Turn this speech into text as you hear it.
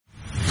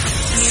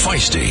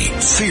Feisty,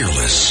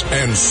 fearless,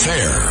 and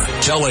fair.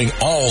 Telling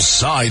all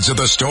sides of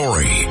the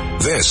story.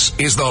 This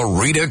is The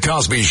Rita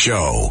Cosby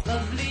Show.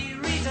 Lovely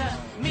Rita,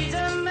 meet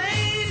a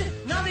maid.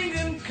 Nothing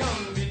can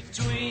come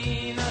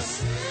between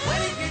us.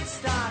 When it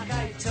gets dark,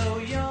 I tow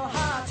your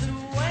heart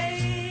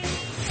away.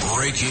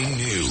 Breaking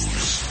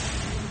news.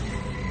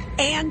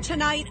 And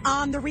tonight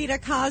on The Rita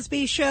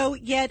Cosby Show,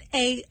 yet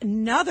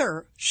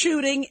another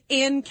shooting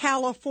in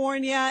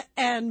California.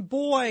 And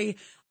boy,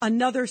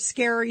 another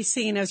scary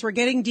scene as we're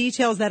getting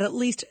details that at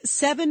least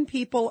 7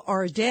 people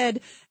are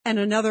dead and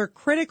another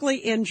critically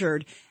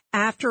injured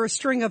after a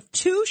string of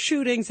 2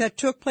 shootings that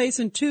took place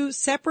in 2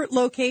 separate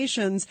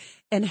locations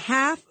in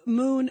Half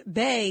Moon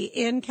Bay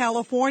in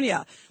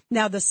California.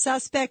 Now, the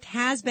suspect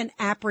has been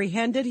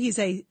apprehended. He's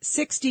a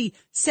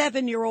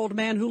 67-year-old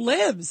man who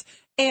lives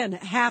in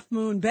Half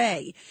Moon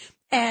Bay.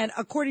 And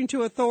according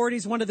to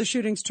authorities, one of the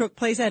shootings took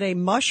place at a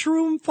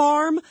mushroom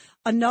farm,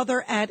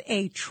 another at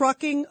a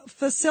trucking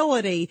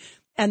facility,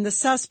 and the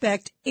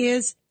suspect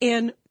is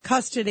in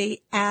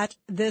custody at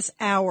this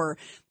hour.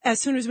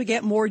 As soon as we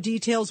get more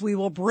details, we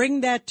will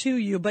bring that to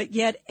you. But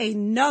yet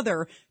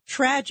another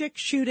tragic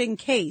shooting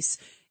case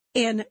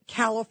in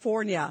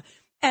California.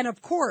 And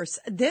of course,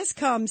 this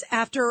comes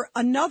after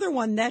another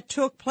one that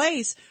took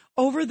place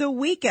over the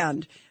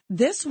weekend.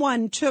 This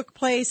one took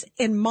place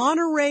in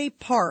Monterey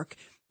Park,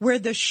 where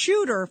the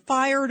shooter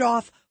fired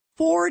off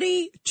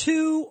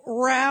 42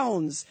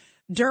 rounds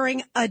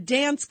during a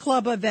dance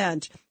club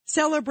event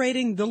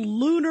celebrating the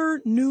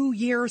Lunar New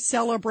Year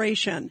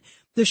celebration.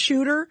 The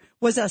shooter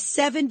was a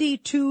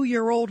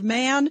 72-year-old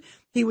man.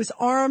 He was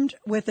armed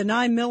with a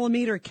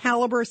 9mm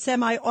caliber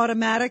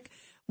semi-automatic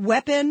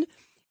weapon,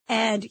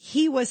 and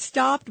he was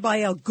stopped by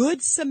a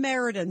Good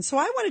Samaritan. So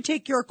I want to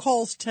take your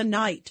calls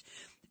tonight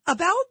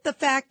about the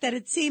fact that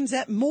it seems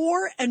that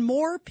more and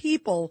more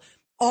people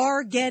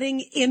are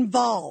getting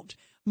involved.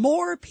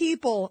 More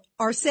people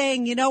are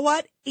saying, you know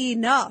what,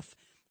 enough,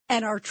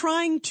 and are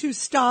trying to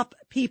stop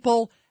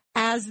people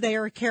as they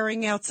are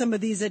carrying out some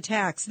of these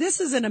attacks.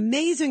 This is an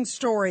amazing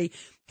story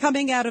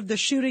coming out of the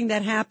shooting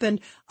that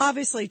happened.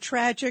 Obviously,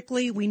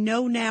 tragically, we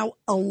know now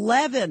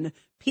 11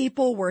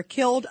 people were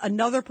killed.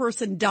 Another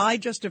person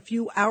died just a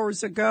few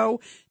hours ago.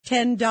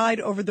 10 died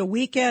over the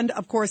weekend.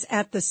 Of course,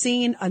 at the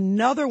scene,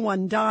 another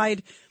one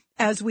died,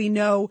 as we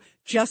know,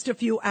 just a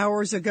few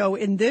hours ago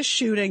in this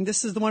shooting.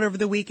 This is the one over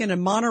the weekend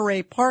in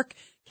Monterey Park,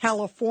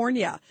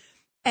 California.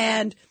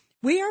 And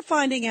we are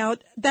finding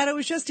out that it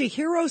was just a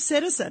hero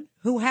citizen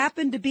who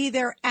happened to be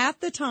there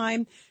at the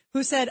time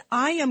who said,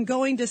 I am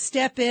going to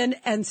step in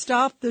and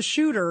stop the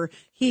shooter.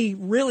 He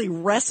really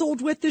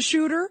wrestled with the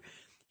shooter.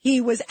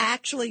 He was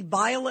actually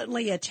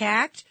violently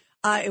attacked.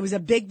 It was a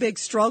big, big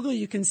struggle.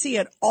 You can see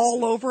it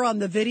all over on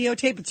the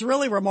videotape. It's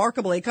really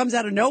remarkable. He comes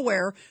out of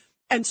nowhere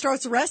and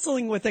starts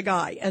wrestling with the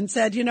guy and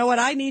said, you know what,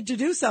 I need to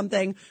do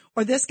something,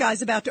 or this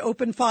guy's about to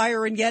open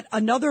fire in yet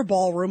another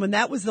ballroom. And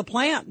that was the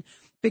plan,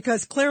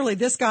 because clearly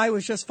this guy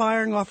was just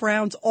firing off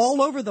rounds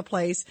all over the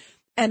place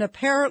and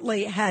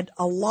apparently had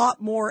a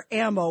lot more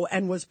ammo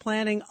and was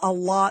planning a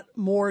lot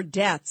more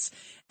deaths.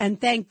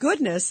 And thank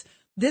goodness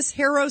this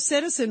hero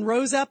citizen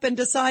rose up and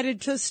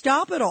decided to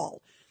stop it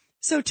all.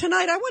 So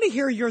tonight, I want to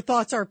hear your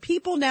thoughts. Are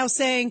people now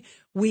saying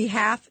we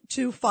have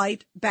to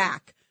fight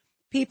back?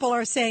 People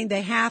are saying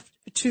they have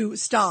to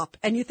stop.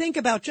 And you think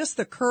about just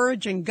the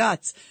courage and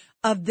guts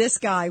of this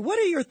guy. What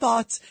are your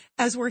thoughts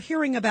as we're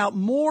hearing about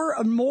more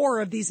and more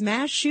of these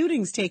mass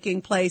shootings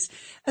taking place,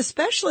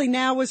 especially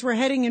now as we're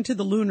heading into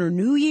the Lunar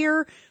New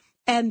Year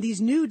and these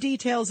new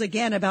details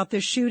again about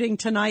this shooting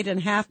tonight in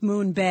Half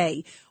Moon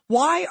Bay?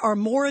 Why are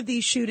more of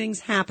these shootings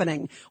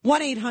happening?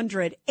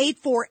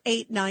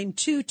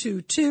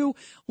 1-800-848-9222,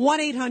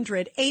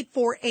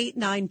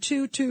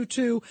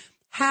 1-800-848-9222.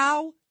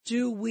 How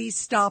do we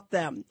stop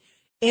them?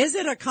 Is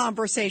it a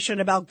conversation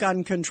about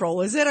gun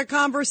control? Is it a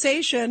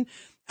conversation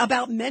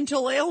about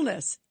mental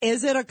illness?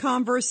 Is it a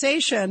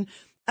conversation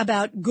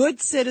about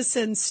good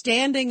citizens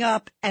standing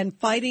up and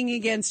fighting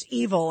against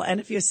evil? And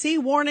if you see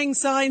warning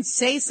signs,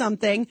 say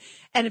something.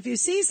 And if you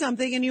see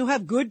something and you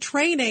have good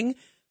training,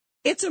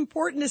 it's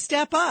important to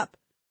step up.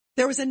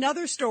 There was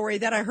another story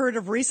that I heard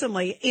of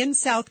recently in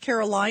South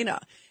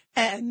Carolina.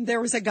 And there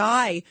was a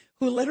guy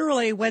who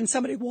literally, when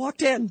somebody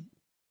walked in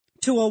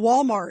to a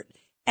Walmart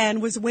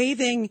and was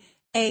waving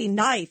a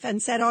knife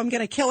and said, oh, I'm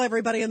going to kill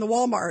everybody in the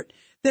Walmart,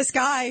 this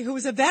guy who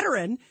was a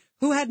veteran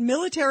who had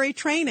military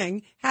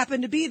training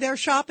happened to be there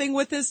shopping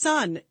with his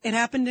son. It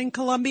happened in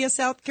Columbia,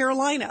 South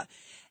Carolina.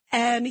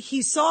 And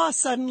he saw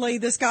suddenly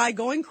this guy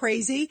going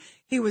crazy.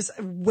 He was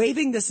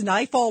waving this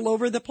knife all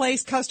over the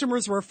place.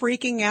 Customers were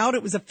freaking out.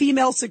 It was a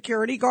female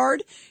security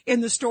guard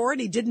in the store, and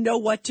he didn't know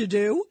what to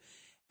do.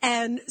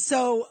 And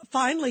so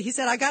finally he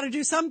said, I got to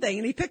do something.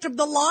 And he picked up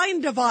the line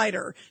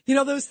divider. You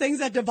know, those things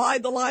that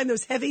divide the line,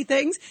 those heavy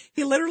things.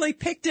 He literally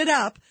picked it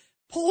up,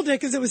 pulled it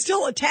because it was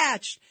still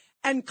attached,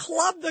 and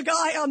clubbed the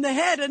guy on the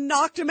head and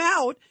knocked him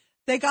out.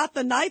 They got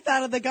the knife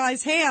out of the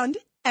guy's hand,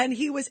 and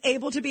he was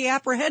able to be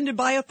apprehended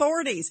by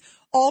authorities,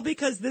 all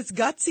because this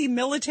gutsy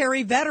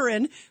military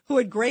veteran who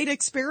had great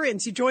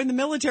experience, he joined the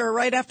military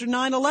right after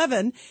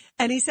 9/11,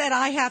 and he said,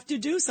 I have to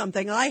do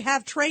something. I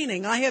have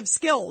training. I have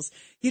skills.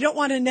 You don't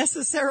want to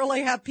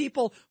necessarily have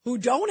people who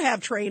don't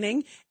have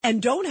training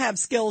and don't have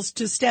skills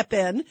to step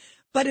in.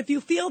 But if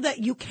you feel that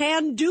you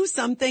can do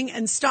something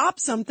and stop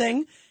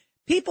something,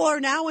 people are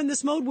now in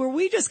this mode where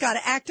we just got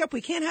to act up.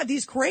 We can't have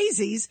these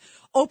crazies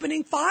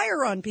opening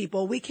fire on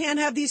people. We can't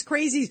have these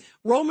crazies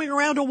roaming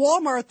around a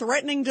Walmart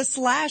threatening to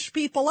slash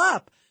people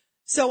up.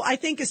 So I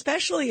think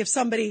especially if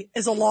somebody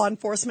is a law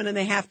enforcement and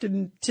they have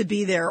to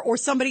be there, or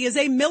somebody is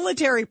a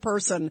military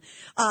person,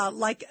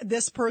 like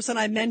this person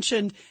I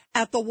mentioned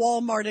at the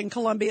Walmart in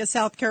Columbia,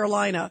 South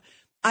Carolina,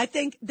 I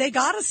think they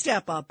got to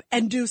step up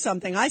and do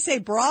something. I say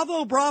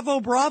bravo, bravo,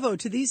 bravo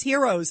to these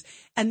heroes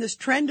and this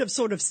trend of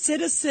sort of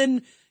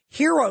citizen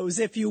heroes,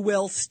 if you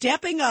will,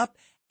 stepping up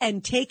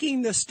and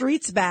taking the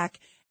streets back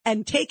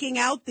and taking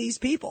out these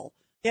people,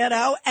 you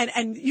know,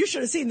 and you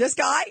should have seen this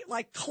guy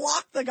like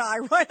clock the guy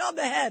right on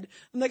the head,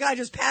 and the guy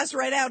just passed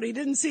right out. He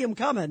didn't see him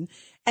coming,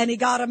 and he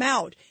got him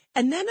out.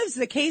 And then as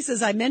the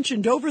cases I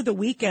mentioned over the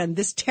weekend,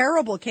 this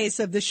terrible case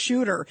of the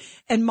shooter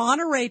in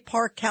Monterey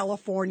Park,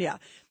 California.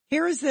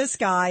 Here is this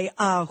guy,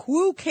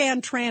 Hu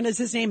Can Tran is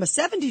his name, a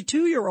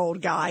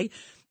 72-year-old guy,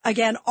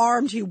 again,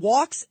 armed. He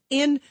walks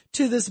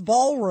into this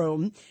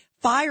ballroom,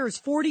 fires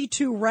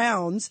 42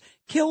 rounds,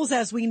 kills,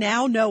 as we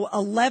now know,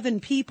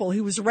 11 people.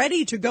 He was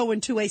ready to go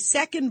into a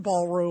second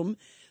ballroom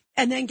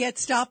and then get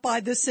stopped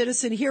by the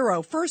citizen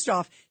hero. First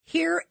off,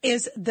 here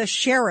is the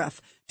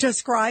sheriff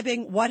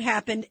describing what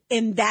happened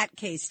in that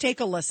case. Take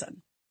a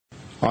listen.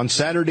 On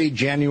Saturday,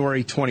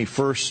 January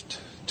 21st,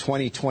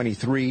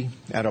 2023,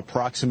 at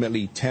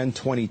approximately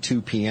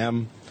 10:22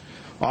 p.m.,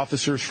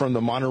 officers from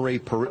the Monterey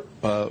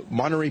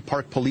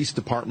Park Police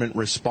Department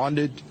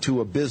responded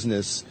to a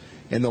business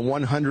in the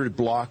 100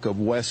 block of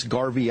West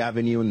Garvey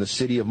Avenue in the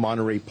city of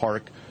Monterey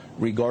Park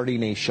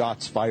regarding a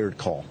shots fired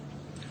call.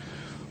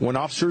 When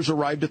officers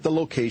arrived at the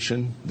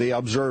location, they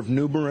observed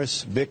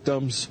numerous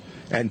victims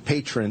and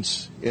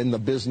patrons in the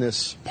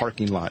business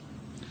parking lot.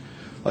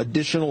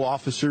 Additional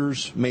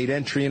officers made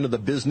entry into the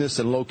business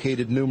and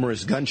located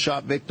numerous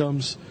gunshot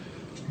victims.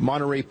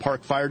 Monterey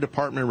Park Fire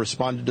Department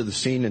responded to the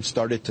scene and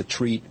started to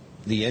treat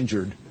the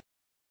injured.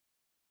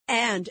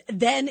 And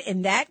then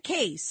in that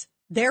case,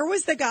 there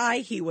was the guy,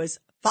 he was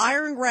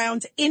firing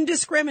rounds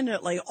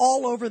indiscriminately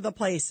all over the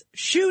place,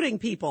 shooting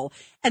people.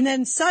 And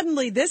then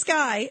suddenly this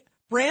guy,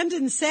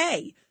 Brandon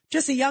Say,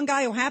 just a young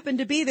guy who happened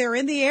to be there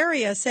in the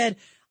area, said,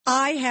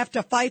 I have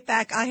to fight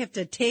back. I have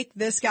to take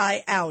this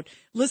guy out.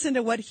 Listen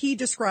to what he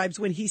describes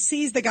when he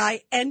sees the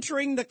guy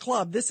entering the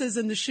club. This is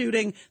in the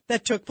shooting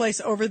that took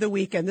place over the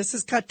weekend. This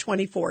is cut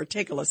 24.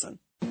 Take a listen.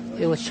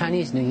 It was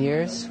Chinese New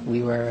Year's.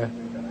 We were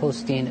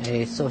hosting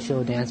a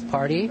social dance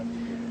party.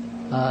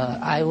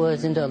 I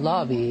was in the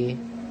lobby.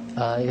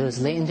 It was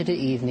late into the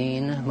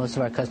evening. Most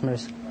of our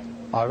customers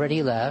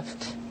already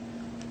left.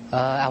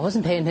 I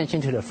wasn't paying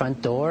attention to the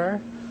front door.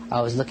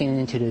 I was looking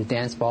into the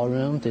dance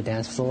ballroom, the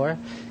dance floor.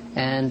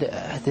 And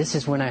this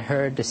is when I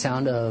heard the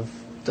sound of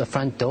the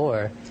front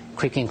door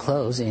creaking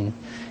closing,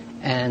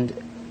 and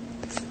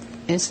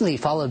instantly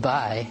followed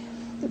by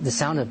the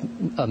sound of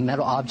a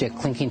metal object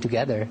clinking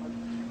together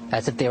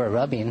as if they were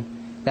rubbing.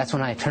 That's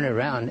when I turned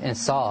around and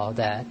saw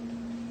that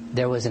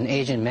there was an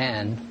Asian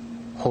man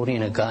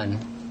holding a gun.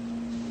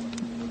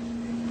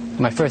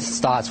 My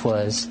first thoughts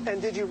was,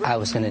 I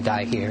was going to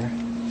die here.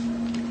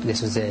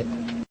 This was it.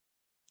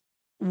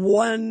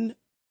 One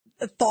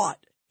thought.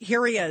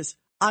 Here he is.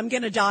 I'm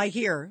going to die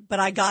here, but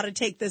I got to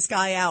take this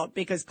guy out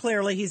because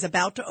clearly he's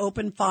about to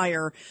open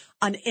fire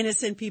on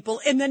innocent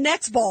people in the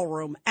next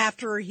ballroom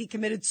after he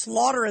committed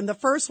slaughter in the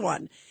first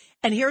one.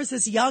 And here's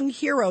this young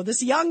hero,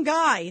 this young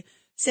guy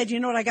said, you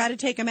know what, I got to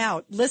take him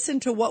out. Listen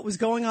to what was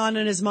going on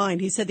in his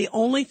mind. He said, the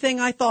only thing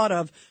I thought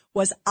of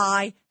was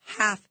I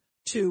have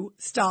to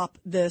stop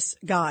this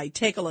guy.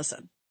 Take a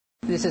listen.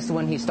 This is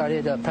when he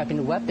started prepping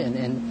the weapon,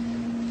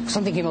 and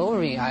something came over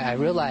me. I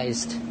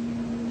realized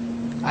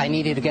I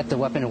needed to get the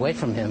weapon away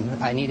from him.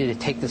 I needed to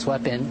take this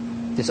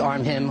weapon,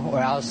 disarm him, or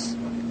else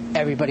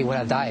everybody would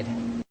have died.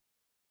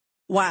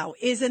 Wow,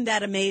 isn't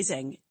that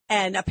amazing?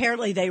 And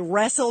apparently they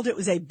wrestled. It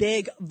was a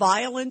big,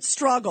 violent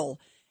struggle,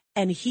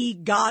 and he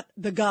got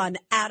the gun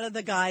out of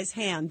the guy's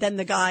hand. Then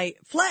the guy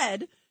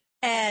fled,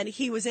 and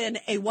he was in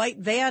a white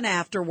van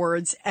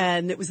afterwards,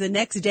 and it was the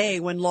next day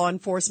when law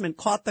enforcement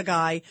caught the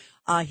guy.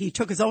 He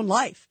took his own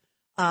life.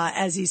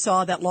 As he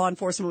saw that law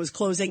enforcement was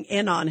closing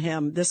in on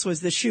him. This was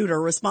the shooter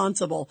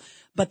responsible.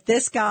 But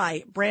this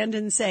guy,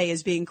 Brandon Say,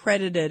 is being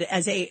credited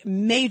as a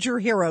major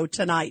hero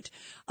tonight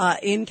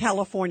in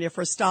California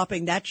for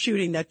stopping that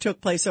shooting that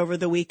took place over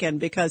the weekend,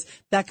 because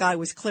that guy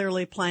was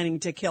clearly planning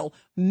to kill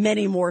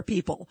many more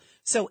people.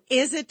 So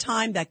is it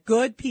time that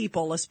good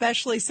people,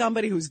 especially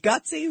somebody who's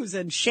gutsy, who's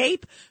in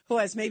shape, who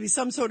has maybe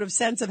some sort of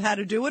sense of how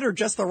to do it or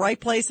just the right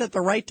place at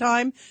the right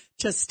time,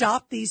 to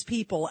stop these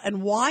people?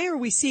 And why are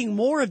we seeing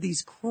more of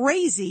these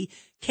crazy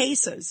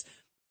cases?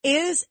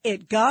 Is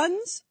it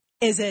guns?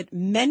 Is it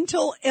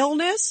mental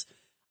illness?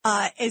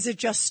 Is it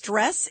just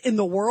stress in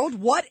the world?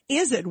 What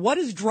is it? What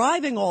is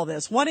driving all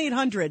this?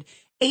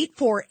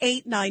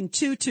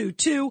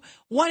 1-800-848-9222.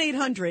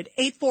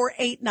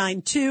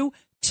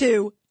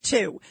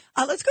 1-800-848-9222.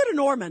 Let's go to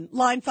Norman,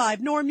 line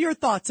 5. Norm, your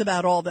thoughts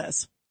about all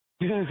this.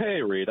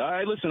 Hey, Rita.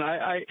 I wish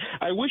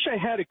I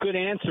had a good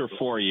answer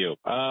for you.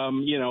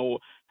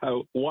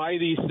 Why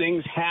these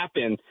things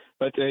happen,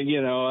 but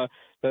the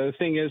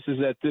thing is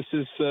that this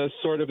is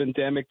sort of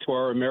endemic to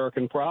our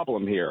American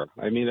problem here.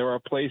 I mean, there are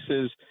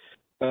places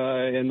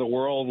in the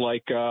world,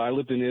 like I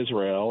lived in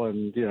Israel,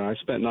 and I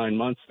spent 9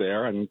 months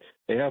there, and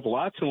they have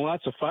lots and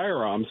lots of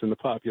firearms in the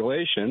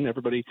population.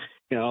 Everybody,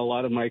 a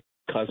lot of my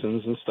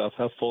cousins and stuff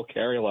have full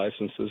carry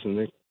licenses, and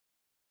they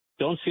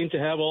don't seem to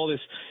have all this,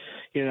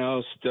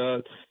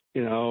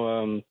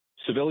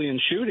 civilian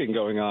shooting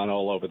going on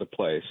all over the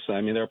place. I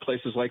mean, there are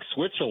places like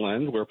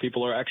Switzerland where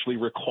people are actually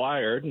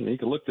required, and you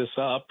can look this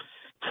up.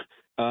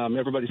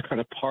 Everybody's kind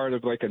of part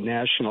of like a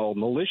national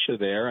militia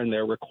there, and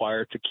they're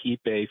required to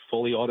keep a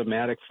fully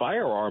automatic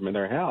firearm in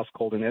their house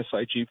called an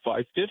SIG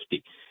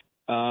 550,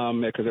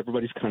 because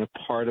everybody's kind of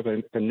part of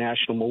a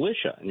national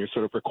militia, and you're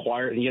sort of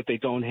required, and yet they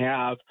don't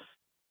have,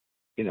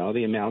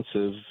 the amounts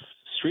of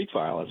street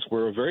violence.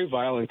 We're a very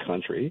violent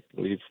country.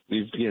 We've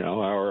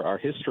our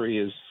history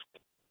is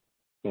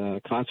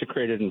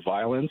consecrated in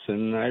violence,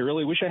 and I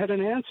really wish I had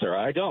an answer.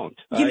 I don't.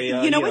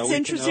 What's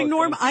interesting,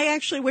 Norm? I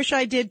actually wish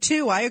I did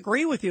too. I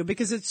agree with you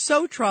because it's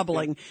so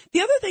troubling. Yeah.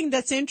 The other thing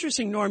that's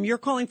interesting, Norm, you're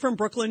calling from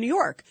Brooklyn, New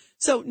York.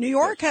 So New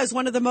York has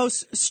one of the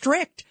most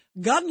strict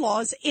gun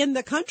laws in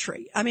the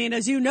country. I mean,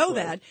 as you know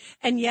that,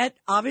 and yet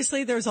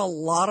obviously there's a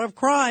lot of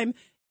crime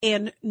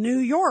in New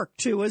York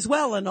too as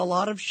well, and a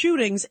lot of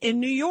shootings in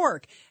New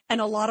York. And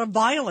a lot of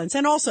violence.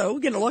 And also,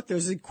 look,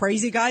 there's the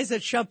crazy guys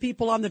that shove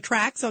people on the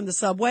tracks on the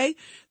subway.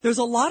 There's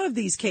a lot of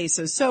these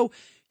cases. So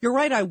you're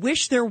right. I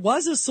wish there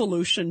was a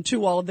solution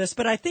to all of this.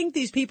 But I think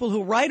these people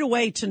who right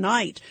away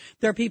tonight,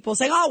 there are people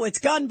saying, oh, it's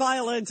gun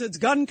violence. It's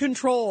gun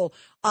control.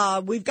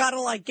 We've got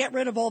to get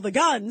rid of all the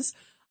guns.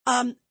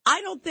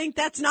 I don't think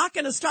that's not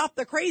going to stop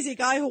the crazy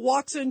guy who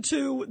walks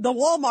into the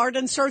Walmart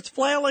and starts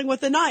flailing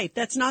with a knife.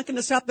 That's not going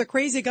to stop the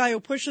crazy guy who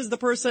pushes the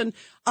person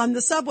on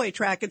the subway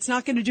track. It's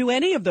not going to do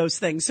any of those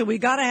things. So we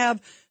got to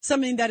have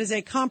something that is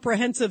a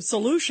comprehensive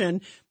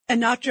solution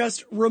and not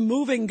just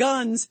removing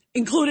guns,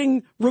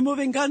 including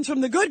removing guns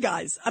from the good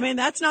guys. I mean,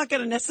 that's not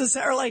going to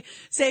necessarily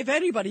save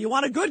anybody. You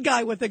want a good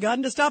guy with a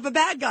gun to stop a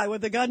bad guy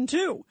with a gun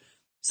too.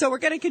 So we're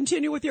going to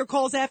continue with your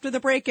calls after the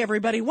break,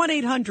 everybody.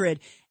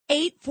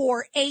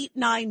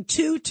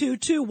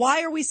 1-800-848-9222.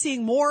 Why are we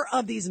seeing more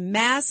of these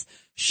mass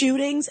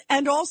shootings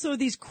and also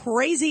these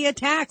crazy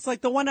attacks like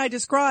the one I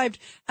described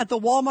at the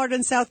Walmart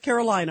in South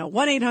Carolina?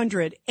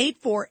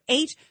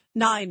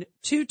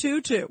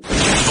 1-800-848-9222.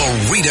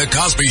 The Rita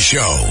Cosby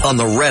Show on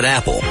the Red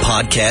Apple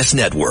Podcast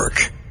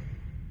Network.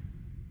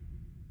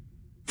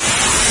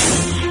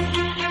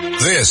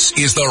 This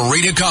is the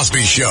Rita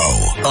Cosby Show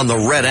on the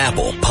Red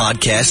Apple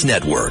Podcast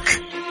Network.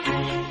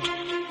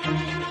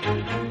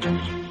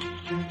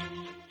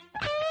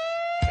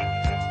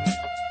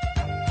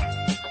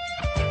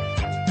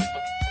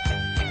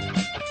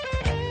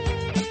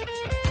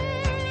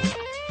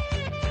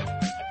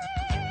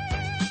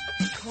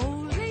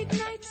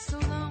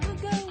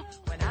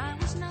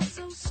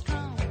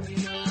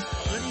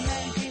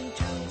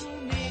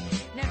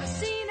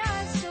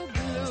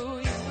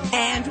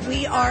 And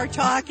we are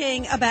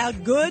talking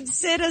about good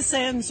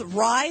citizens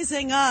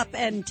rising up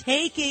and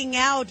taking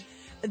out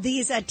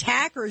these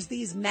attackers,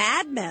 these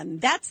madmen.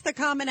 That's the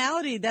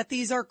commonality, that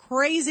these are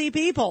crazy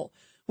people.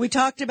 We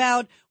talked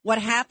about what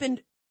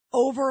happened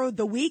over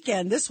the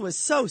weekend. This was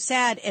so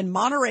sad in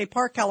Monterey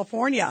Park,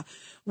 California,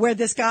 where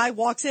this guy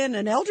walks in,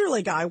 an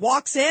elderly guy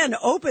walks in,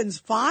 opens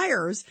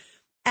fires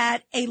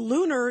at a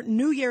Lunar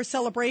New Year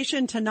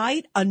celebration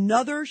tonight.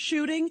 Another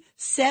shooting,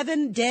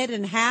 7 dead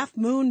in Half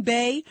Moon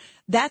Bay.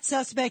 That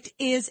suspect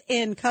is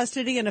in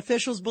custody, and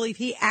officials believe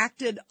he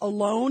acted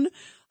alone.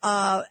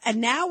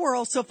 And now we're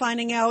also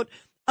finding out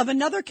of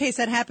another case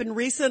that happened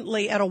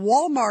recently at a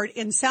Walmart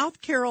in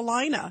South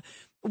Carolina,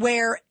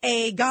 where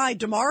a guy,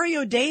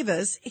 Demario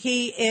Davis,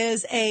 he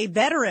is a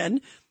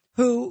veteran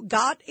who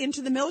got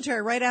into the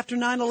military right after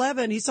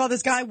 9/11. He saw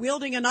this guy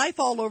wielding a knife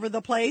all over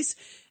the place,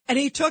 and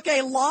he took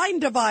a line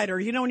divider.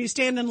 You know, when you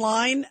stand in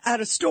line at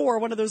a store,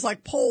 one of those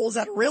poles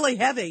that are really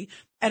heavy,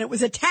 and it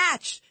was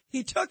attached.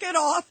 He took it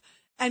off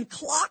and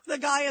clocked the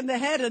guy in the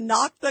head and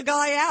knocked the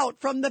guy out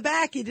from the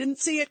back. He didn't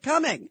see it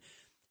coming.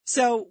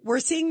 So we're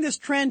seeing this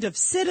trend of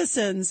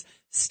citizens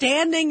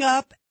standing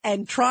up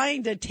and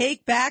trying to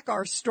take back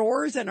our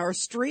stores and our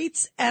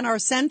streets and our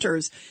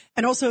centers.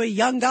 And also a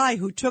young guy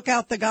who took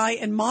out the guy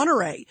in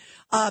Monterey,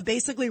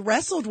 basically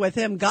wrestled with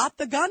him, got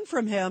the gun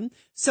from him,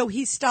 so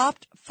he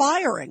stopped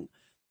firing.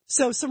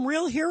 So some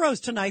real heroes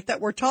tonight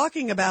that we're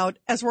talking about,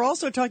 as we're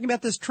also talking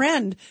about this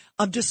trend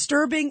of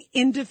disturbing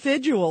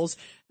individuals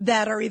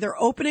that are either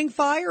opening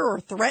fire or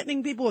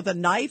threatening people with a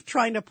knife,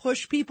 trying to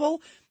push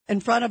people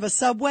in front of a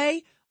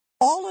subway.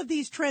 All of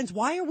these trends,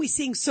 why are we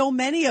seeing so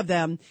many of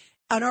them?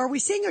 And are we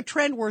seeing a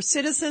trend where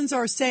citizens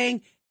are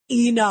saying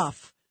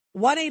enough?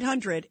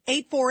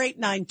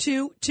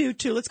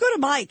 1-800-848-9222. Let's go to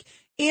Mike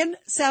in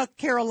South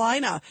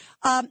Carolina.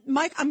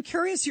 Mike, I'm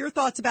curious your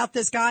thoughts about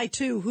this guy,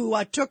 too, who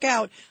took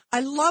out.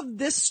 I love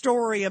this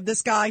story of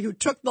this guy who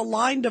took the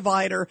line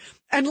divider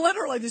and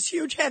literally this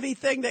huge heavy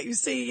thing that you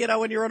see, you know,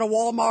 when you're in a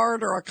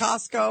Walmart or a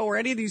Costco or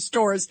any of these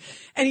stores.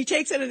 And he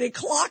takes it and he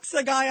clocks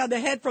the guy on the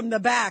head from the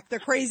back, the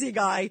crazy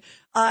guy.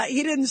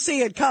 He didn't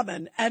see it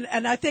coming.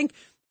 And I think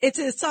it's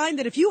a sign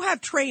that if you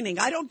have training,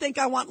 I don't think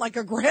I want like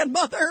a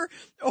grandmother,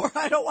 or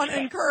I don't want to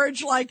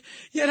encourage like,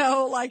 you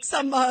know, like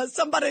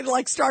somebody to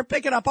like start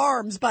picking up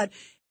arms. But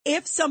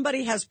if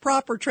somebody has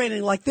proper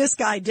training like this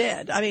guy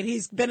did, I mean,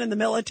 he's been in the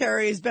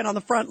military, he's been on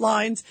the front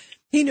lines.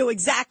 He knew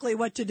exactly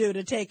what to do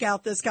to take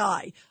out this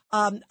guy.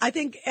 I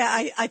think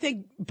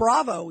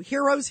bravo,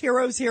 heroes,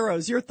 heroes,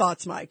 heroes. Your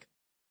thoughts, Mike?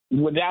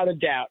 Without a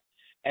doubt.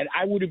 And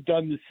I would have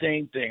done the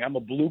same thing. I'm a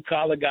blue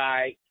collar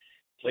guy.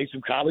 Played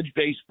some college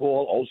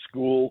baseball, old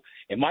school.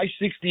 In my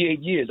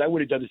 68 years, I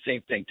would have done the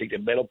same thing, take the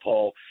metal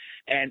pole.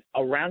 And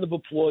a round of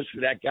applause for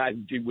that guy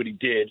who did what he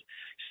did.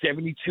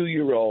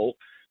 72-year-old,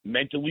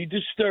 mentally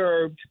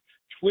disturbed,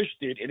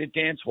 twisted in a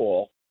dance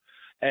hall.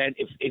 And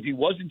if he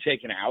wasn't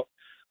taken out,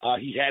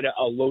 he had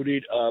a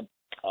loaded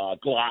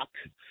Glock.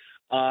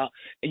 And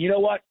you know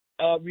what,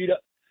 Rita?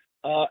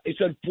 It's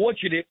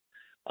unfortunate,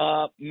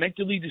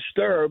 mentally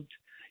disturbed.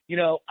 You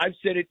know, I've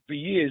said it for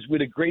years, we're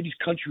the greatest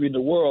country in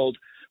the world.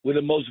 We're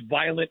the most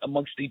violent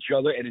amongst each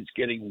other, and it's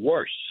getting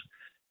worse.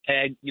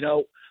 And, you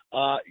know,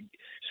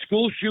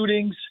 school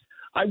shootings.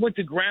 I went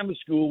to grammar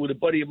school with a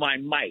buddy of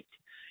mine, Mike.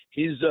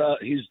 His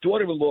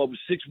daughter-in-law was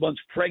 6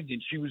 months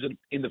pregnant. She was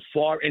in the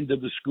far end of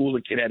the school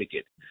in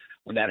Connecticut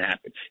when that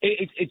happened.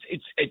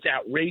 It's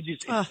outrageous.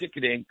 It's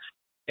sickening.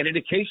 And in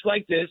a case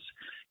like this,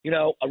 you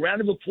know, a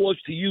round of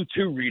applause to you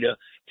too, Rita,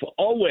 for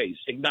always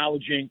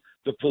acknowledging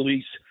the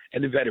police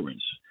and the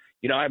veterans.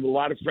 You know, I have a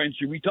lot of friends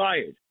who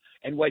retired.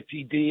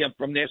 NYPD, I'm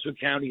from Nassau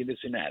County, and this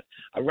and that.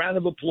 A round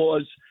of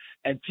applause,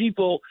 and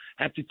people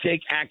have to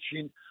take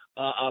action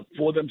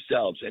for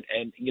themselves.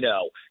 And you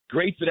know,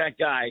 great for that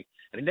guy.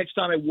 And the next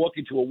time I walk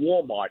into a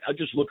Walmart, I'll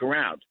just look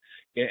around.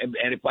 And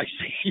if I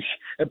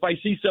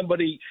see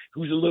somebody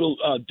who's a little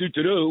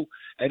doo-doo-doo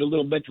and a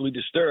little mentally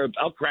disturbed,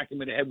 I'll crack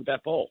him in the head with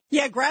that pole.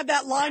 Yeah, grab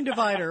that line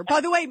divider. By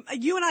the way,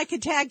 you and I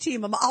could tag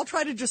team him. I'll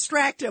try to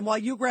distract him while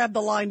you grab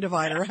the line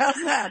divider. How's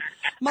that?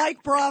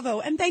 Mike, bravo.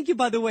 And thank you,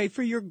 by the way,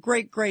 for your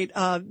great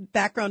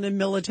background in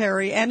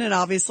military and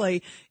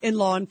obviously in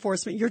law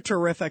enforcement. You're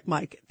terrific,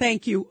 Mike.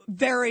 Thank you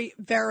very,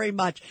 very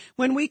much.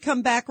 When we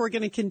come back, we're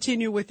going to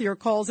continue with your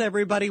calls,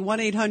 everybody.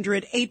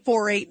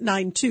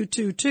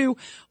 1-800-848-9222.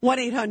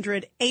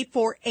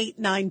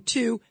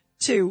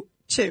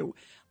 1-800-848-9222.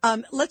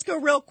 Let's go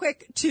real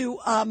quick to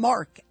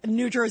Mark,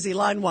 New Jersey,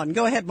 line 1.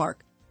 Go ahead,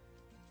 Mark.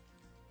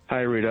 Hi,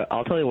 Rita.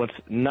 I'll tell you what's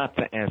not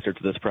the answer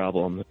to this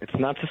problem. It's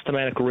not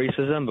systematic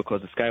racism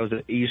because this guy was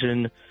an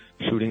Asian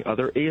shooting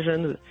other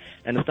Asians,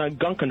 and it's not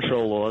gun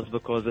control laws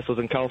because this was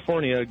in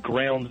California,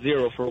 ground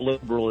zero for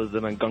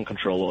liberalism and gun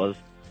control laws.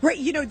 Right.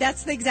 You know,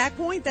 that's the exact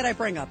point that I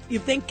bring up. You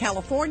think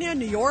California,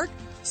 New York,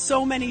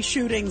 so many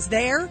shootings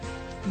there.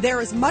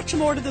 There is much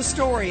more to the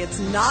story.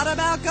 It's not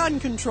about gun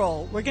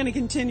control. We're going to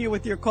continue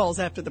with your calls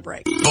after the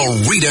break.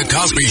 The Rita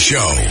Cosby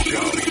Show.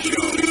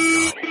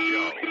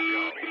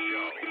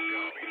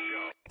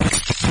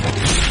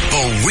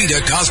 The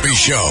Rita Cosby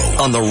Show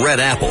on the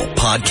Red Apple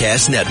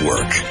Podcast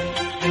Network.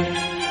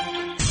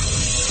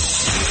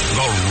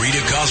 The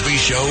Rita Cosby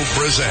Show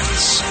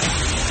presents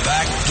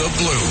Back the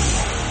Blue.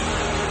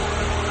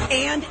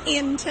 And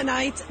in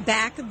tonight's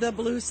Back the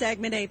Blue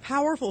segment, a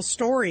powerful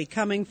story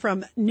coming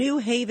from New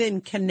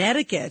Haven,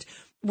 Connecticut,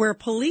 where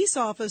police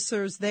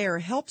officers there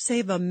helped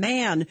save a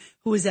man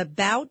who was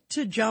about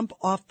to jump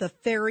off the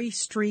Ferry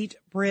Street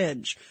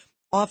Bridge.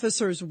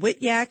 Officers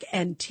Whityak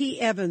and T.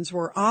 Evans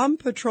were on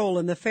patrol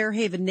in the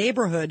Fairhaven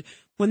neighborhood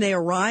when they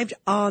arrived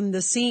on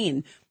the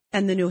scene.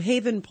 And the New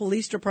Haven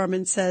Police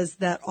Department says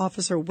that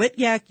Officer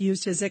Whityak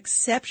used his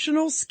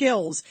exceptional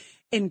skills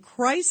in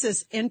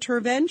crisis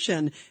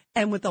intervention,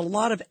 and with a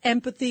lot of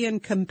empathy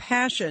and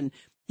compassion,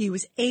 he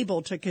was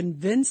able to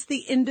convince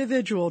the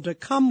individual to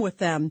come with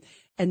them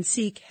and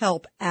seek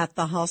help at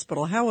the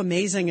hospital. How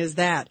amazing is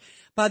that?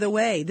 By the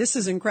way, this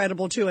is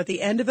incredible, too. At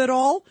the end of it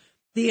all,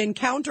 the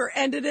encounter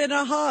ended in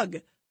a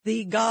hug.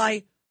 The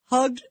guy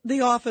hugged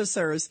the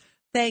officers,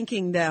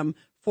 thanking them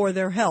for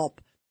their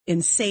help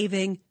in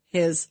saving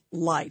his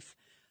life.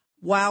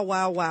 Wow,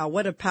 wow, wow.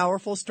 What a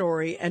powerful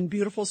story and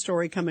beautiful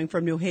story coming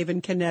from New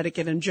Haven,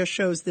 Connecticut, and just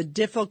shows the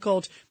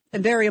difficult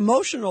and very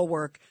emotional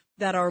work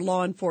that our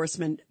law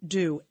enforcement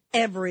do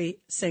every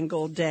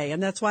single day.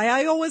 And that's why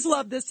I always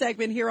love this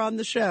segment here on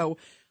the show,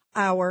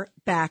 our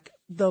Back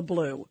the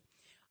Blue.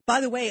 By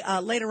the way,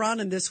 later on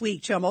in this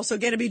week, I'm also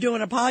going to be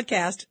doing a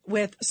podcast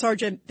with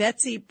Sergeant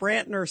Betsy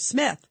Brantner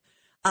Smith.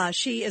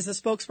 She is a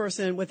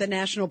spokesperson with the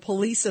National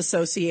Police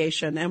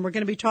Association, and we're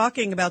going to be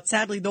talking about,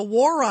 sadly, the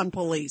war on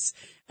police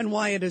and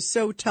why it is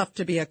so tough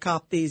to be a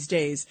cop these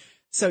days.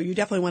 So you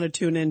definitely want to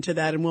tune into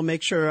that, and we'll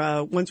make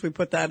sure once we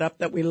put that up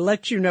that we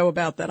let you know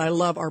about that. I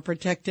love our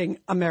Protecting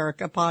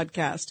America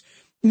podcast.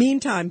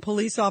 Meantime,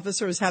 police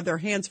officers have their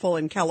hands full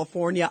in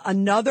California.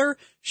 Another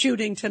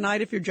shooting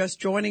tonight, if you're just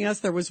joining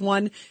us. There was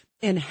one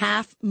in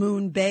Half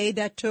Moon Bay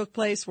that took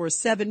place where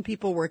 7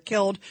 people were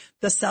killed.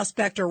 The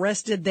suspect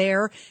arrested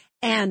there.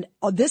 And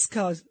this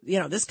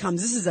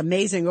is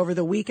amazing over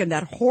the weekend,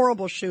 that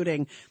horrible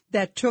shooting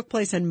that took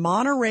place in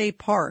Monterey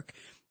Park,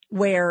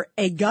 where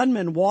a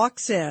gunman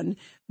walks in.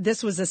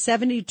 This was a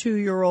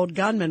 72-year-old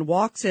gunman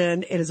walks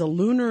in. It is a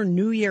Lunar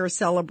New Year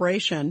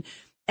celebration.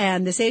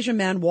 And this Asian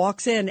man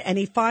walks in and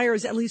he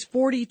fires at least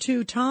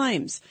 42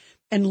 times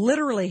and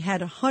literally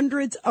had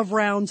hundreds of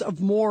rounds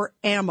of more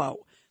ammo.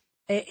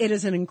 It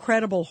is an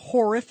incredible,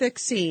 horrific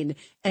scene.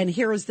 And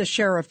here is the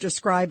sheriff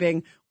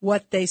describing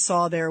what they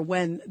saw there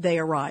when they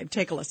arrived.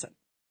 Take a listen.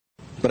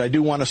 But I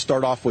do want to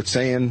start off with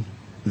saying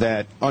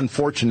that,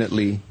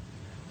 unfortunately,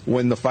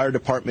 when the fire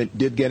department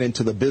did get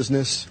into the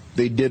business,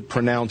 they did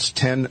pronounce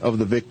 10 of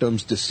the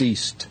victims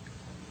deceased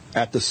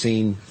at the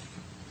scene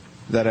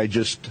that I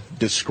just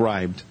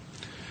described.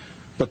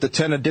 But the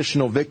 10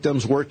 additional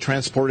victims were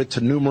transported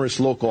to numerous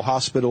local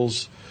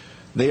hospitals.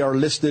 They are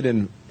listed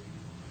in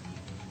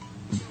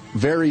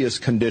various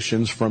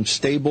conditions from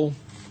stable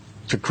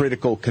to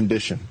critical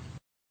condition.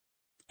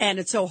 And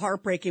it's so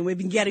heartbreaking. We've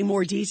been getting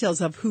more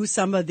details of who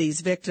some of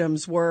these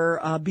victims were,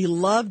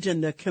 beloved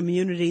in the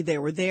community. They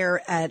were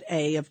there at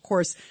of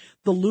course,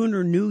 the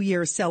Lunar New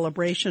Year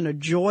celebration, a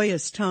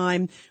joyous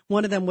time.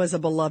 One of them was a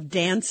beloved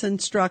dance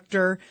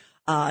instructor.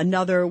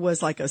 Another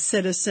was like a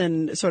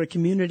citizen, sort of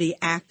community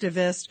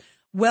activist,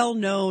 well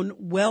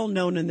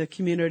known in the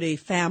community,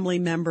 family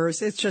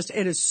members. It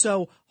is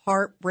so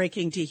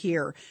heartbreaking to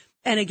hear.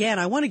 And again,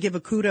 I want to give a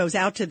kudos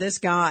out to this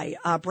guy,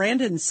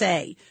 Brandon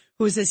Say,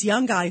 who is this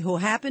young guy who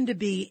happened to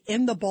be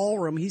in the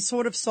ballroom. He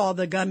sort of saw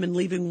the gunman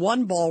leaving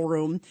one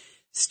ballroom,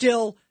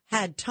 still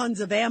had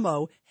tons of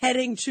ammo,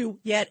 heading to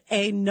yet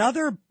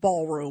another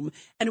ballroom.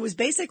 And it was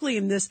basically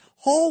in this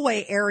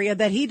hallway area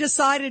that he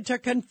decided to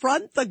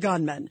confront the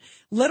gunman,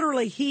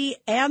 literally he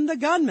and the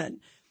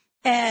gunman.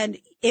 And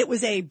it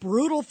was a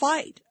brutal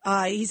fight.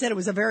 He said it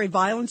was a very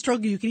violent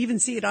struggle. You can even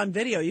see it on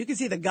video. You can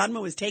see the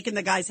gunman was taking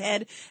the guy's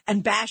head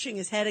and bashing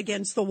his head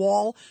against the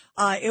wall.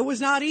 It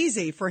was not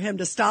easy for him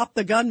to stop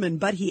the gunman,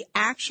 but he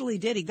actually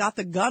did. He got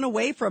the gun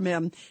away from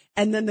him,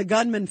 and then the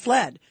gunman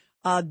fled.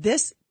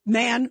 This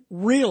man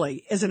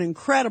really is an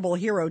incredible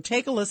hero.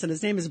 Take a listen.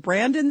 His name is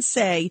Brandon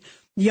Say,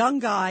 young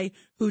guy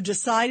who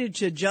decided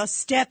to just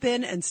step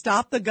in and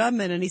stop the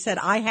gunman. And he said,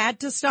 I had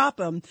to stop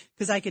him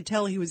because I could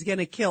tell he was going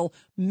to kill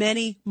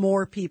many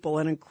more people.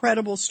 An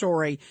incredible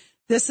story.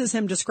 This is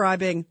him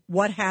describing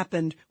what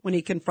happened when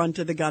he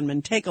confronted the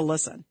gunman. Take a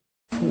listen.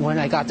 When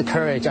I got the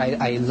courage,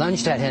 I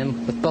lunged at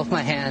him with both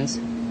my hands,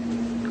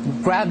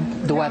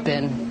 grabbed the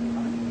weapon,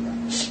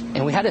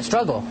 and we had a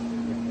struggle.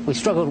 We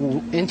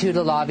struggled into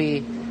the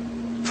lobby,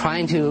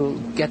 trying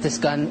to get this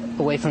gun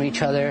away from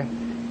each other.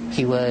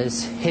 He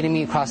was hitting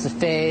me across the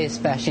face,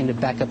 bashing the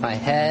back of my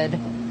head.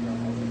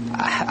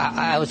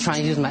 I was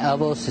trying to use my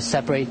elbows to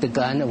separate the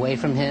gun away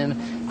from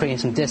him, creating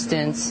some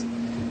distance.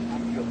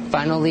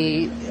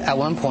 Finally, at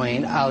one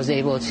point, I was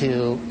able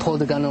to pull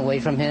the gun away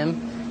from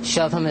him,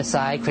 shove him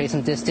aside, create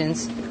some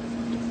distance,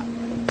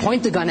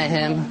 point the gun at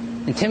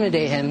him,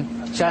 intimidate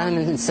him, shout at him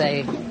and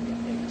say,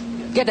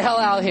 "Get the hell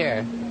out of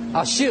here.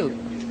 I'll shoot.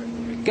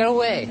 Get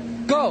away.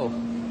 Go."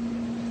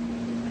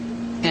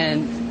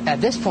 And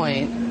at this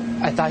point,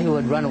 I thought he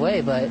would run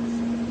away, but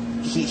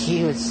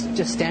he was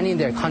just standing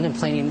there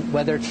contemplating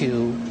whether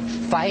to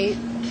fight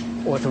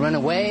or to run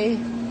away.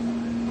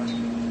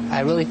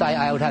 I really thought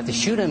I would have to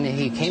shoot him if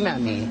he came at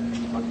me.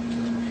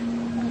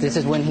 This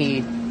is when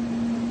he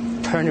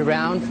turned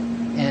around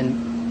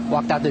and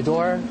walked out the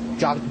door,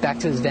 jogged back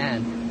to his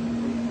van.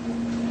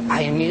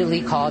 I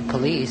immediately called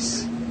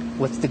police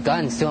with the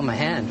gun still in my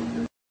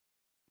hand.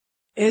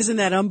 Isn't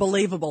that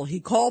unbelievable? He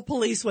called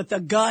police with the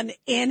gun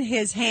in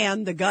his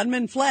hand. The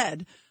gunman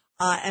fled.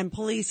 And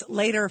police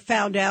later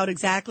found out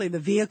exactly the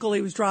vehicle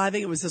he was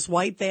driving. It was this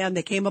white van.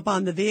 They came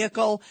upon the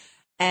vehicle,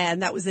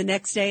 and that was the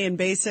next day. And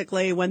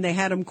basically, when they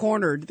had him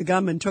cornered, the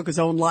gunman took his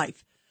own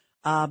life.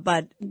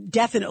 But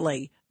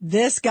definitely,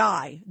 this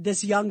guy,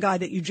 this young guy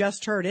that you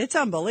just heard, it's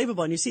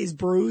unbelievable. And you see he's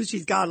bruised.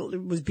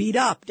 Was beat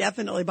up,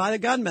 definitely, by the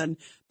gunman.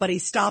 But he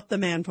stopped the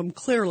man from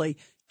clearly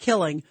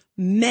killing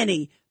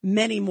many,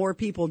 many more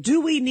people. Do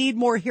we need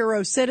more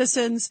hero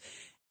citizens?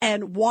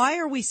 And why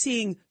are we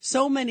seeing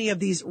so many of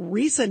these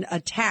recent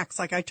attacks?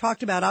 Like I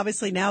talked about,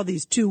 obviously now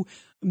these 2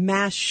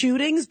 mass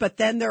shootings, but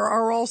then there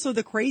are also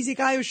the crazy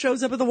guy who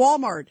shows up at the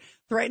Walmart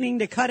threatening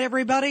to cut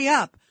everybody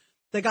up.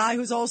 The guy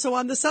who's also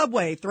on the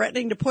subway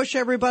threatening to push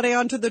everybody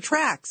onto the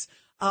tracks,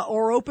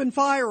 or open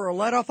fire or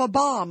let off a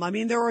bomb. I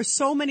mean, there are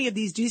so many of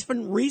these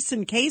different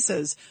recent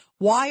cases.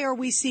 Why are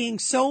we seeing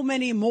so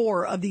many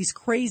more of these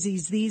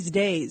crazies these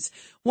days?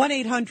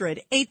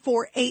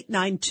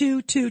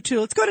 1-800-848-9222.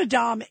 Let's go to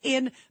Dom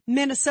in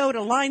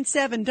Minnesota. Line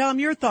 7. Dom,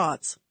 your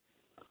thoughts?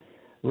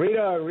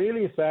 Rita,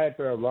 really sad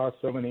to have lost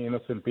so many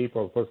innocent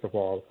people, first of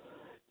all.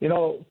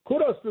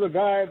 kudos to the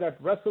guy that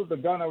wrestled the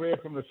gun away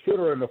from the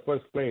shooter in the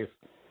first place.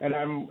 And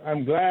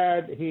I'm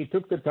glad he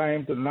took the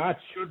time to not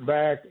shoot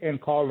back and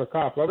call the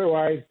cops.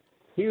 Otherwise,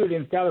 he would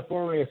in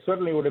California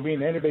certainly would have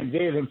been ended in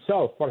jail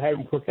himself for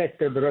having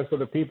protected the rest of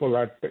the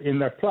people in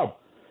that club.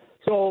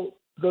 So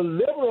the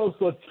liberals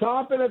were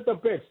chomping at the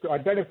bits to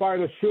identify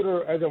the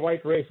shooter as a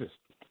white racist.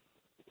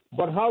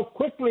 But how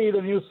quickly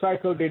the news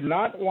cycle did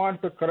not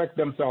want to correct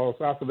themselves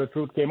after the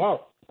truth came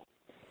out.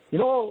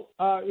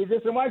 It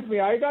just reminds me,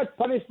 I got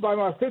punished by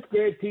my fifth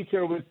grade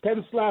teacher with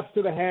 10 slaps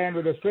to the hand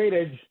with a straight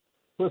edge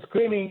for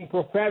screaming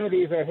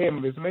profanities at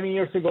him. This many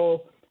years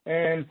ago,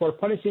 and for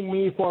punishing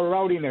me for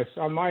rowdiness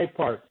on my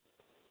part.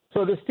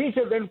 So this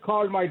teacher then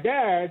called my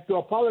dad to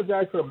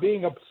apologize for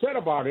being upset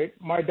about it.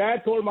 My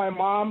dad told my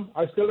mom,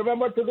 I still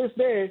remember to this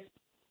day,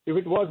 if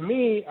it was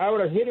me, I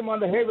would have hit him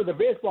on the head with a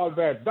baseball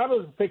bat. That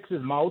would fix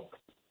his mouth.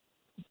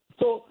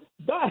 So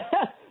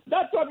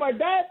that's what my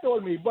dad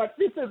told me. But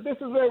this is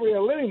where we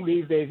are living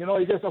these days.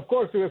 Of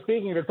course, we are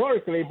speaking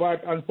rhetorically,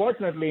 but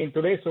unfortunately, in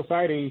today's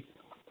society,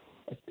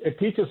 it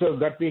teaches us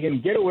that we can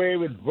get away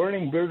with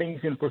burning buildings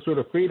in pursuit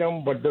of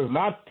freedom, but does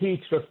not teach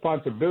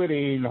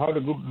responsibility in how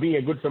to be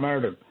a good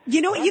Samaritan.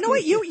 You know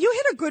what? You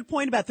hit a good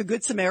point about the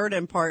Good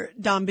Samaritan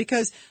part, Dom,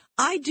 because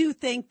I do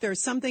think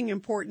there's something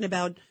important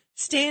about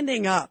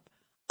standing up.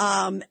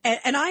 And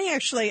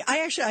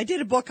I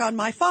did a book on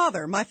my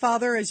father. My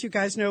father, as you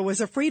guys know,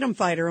 was a freedom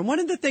fighter. And one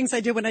of the things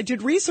I did when I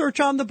did research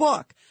on the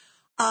book,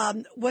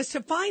 was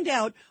to find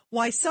out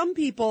why some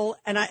people,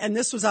 and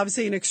this was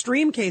obviously an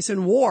extreme case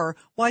in war,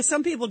 why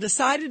some people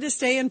decided to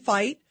stay and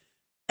fight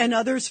and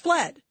others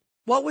fled.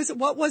 What was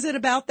it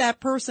about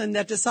that person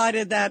that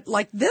decided that,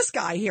 like this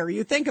guy here,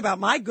 you think about,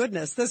 my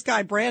goodness, this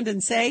guy,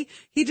 Brandon Say,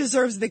 he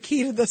deserves the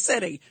key to the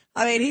city.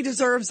 I mean, he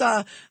deserves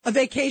a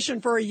vacation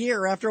for a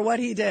year after what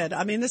he did.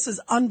 I mean, this is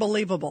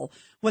unbelievable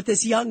what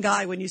this young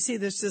guy, when you see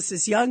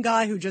this young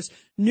guy who just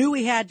knew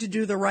he had to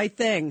do the right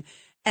thing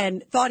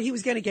and thought he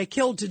was going to get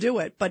killed to do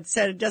it, but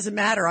said, it doesn't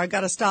matter. I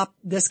got to stop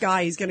this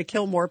guy. He's going to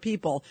kill more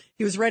people.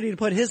 He was ready to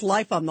put his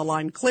life on the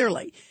line,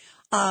 clearly.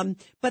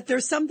 But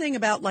there's something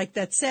about like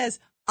that says,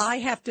 I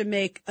have to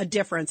make a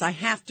difference. I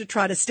have to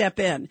try to step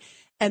in.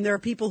 And there are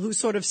people who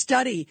sort of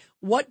study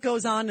what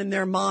goes on in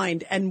their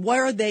mind and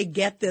where they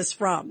get this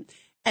from.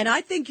 And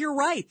I think you're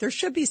right. There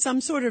should be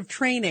some sort of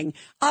training.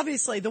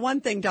 Obviously, the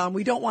one thing, Don,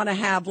 we don't want to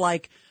have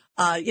like,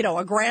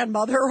 a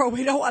grandmother, or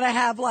we don't want to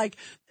have like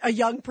a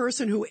young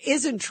person who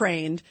isn't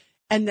trained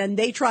and then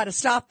they try to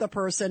stop the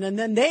person and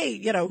then they,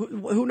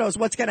 who knows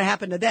what's going to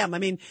happen to them. I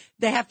mean,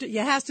 it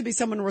has to be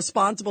someone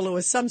responsible who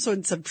has some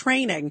sorts of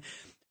training.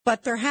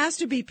 But there has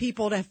to be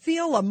people to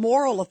feel a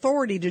moral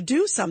authority to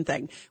do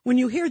something. When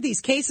you hear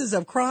these cases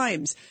of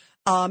crimes,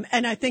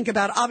 and I think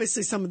about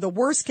obviously some of the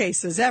worst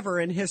cases ever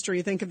in history.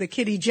 You think of the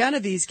Kitty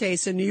Genovese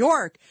case in New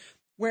York,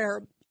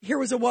 where here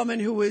was a woman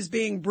who was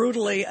being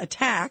brutally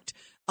attacked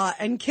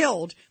and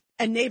killed,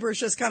 and neighbors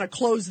just kind of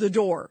closed the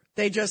door.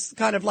 They just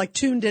kind of like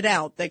tuned it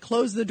out. They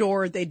closed the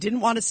door. They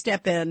didn't want to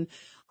step in.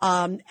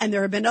 And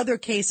there have been other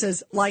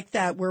cases like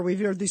that where we've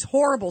heard these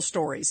horrible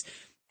stories.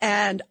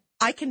 And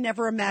I can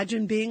never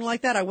imagine being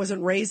like that. I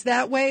wasn't raised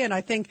that way. And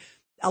I think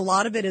a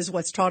lot of it is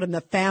what's taught in the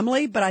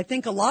family. But I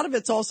think a lot of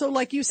it's also,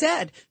 like you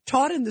said,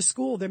 taught in the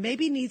school. There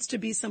maybe needs to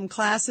be some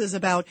classes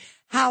about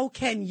how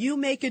can you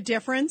make a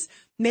difference?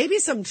 Maybe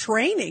some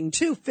training,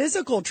 too,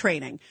 physical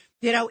training.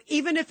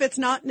 Even if it's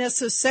not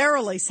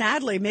necessarily,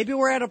 sadly, maybe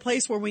we're at a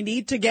place where we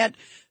need to get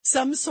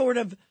some sort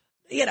of,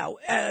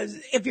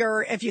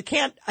 if you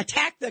can't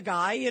attack the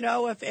guy,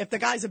 if the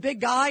guy's a big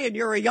guy and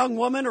you're a young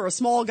woman or a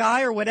small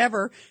guy or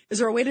whatever, is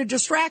there a way to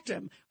distract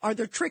him? Are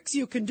there tricks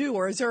you can do?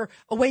 Or is there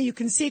a way you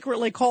can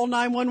secretly call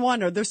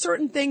 911? Are there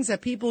certain things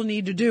that people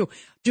need to do?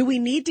 Do we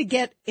need to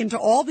get into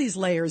all these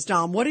layers,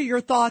 Dom? What are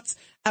your thoughts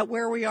at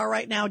where we are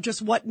right now?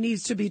 Just what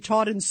needs to be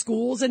taught in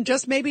schools and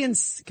just maybe in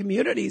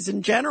communities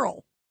in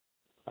general?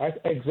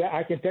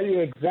 I can tell you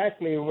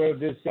exactly where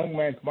this young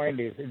man's mind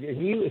is.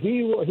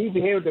 He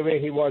behaved the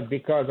way he was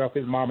because of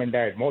his mom and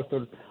dad.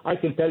 I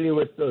can tell you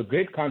with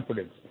great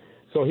confidence.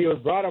 So he was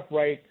brought up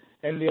right.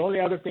 And the only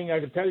other thing I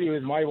can tell you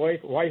is my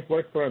wife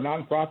worked for a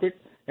nonprofit,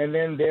 and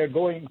then they're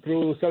going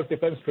through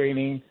self-defense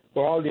training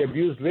for all the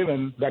abused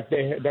women that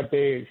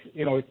they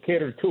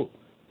cater to.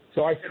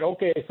 So I said,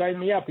 okay, sign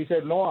me up. He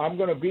said, no, I'm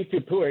going to beat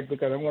you to it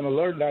because I'm going to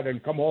learn that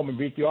and come home and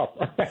beat you up.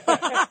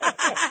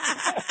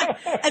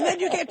 And then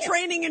you get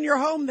training in your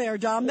home there,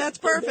 Dom. That's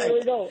perfect. There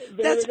we go.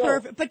 That's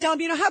perfect. But, Dom,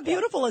 how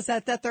beautiful is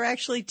that they're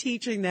actually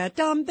teaching that?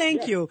 Dom,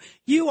 thank you.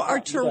 You are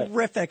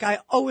terrific. I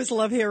always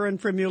love hearing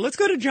from you. Let's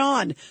go to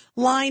John,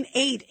 line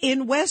 8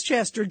 in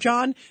Westchester.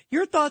 John,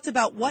 your thoughts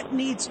about what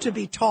needs to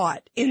be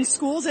taught in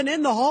schools and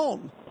in the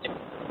home.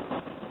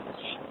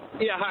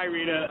 Yeah, hi,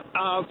 Rita.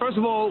 First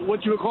of all,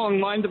 what you were calling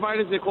line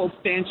dividers, they're called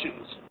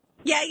stanchions.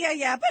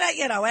 Yeah.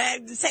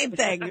 But, same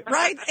thing,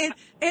 right?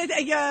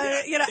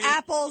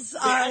 Apples,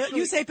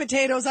 you say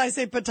potatoes, I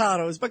say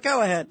potatoes, but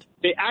go ahead.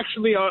 They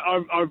actually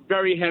are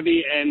very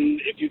heavy, and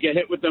if you get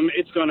hit with them,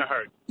 it's going to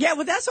hurt. Yeah,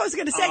 well, that's what I was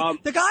going to say.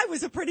 The guy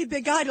was a pretty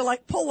big guy to,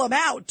 pull him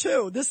out,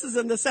 too. This is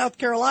in the South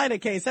Carolina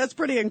case. That's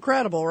pretty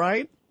incredible,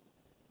 right?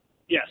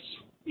 Yes.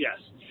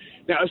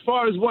 Now, as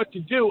far as what to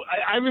do,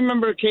 I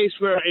remember a case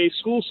where a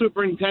school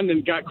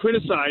superintendent got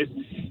criticized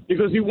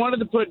because he wanted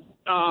to put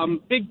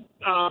big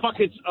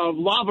buckets of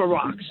lava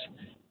rocks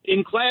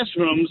in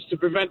classrooms to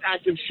prevent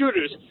active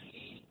shooters.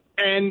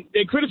 And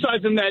they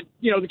criticized him that,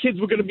 the kids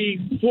were going to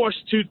be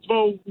forced to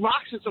throw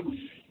rocks at them.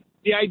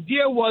 The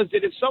idea was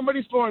that if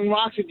somebody's throwing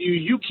rocks at you,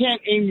 you can't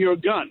aim your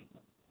gun.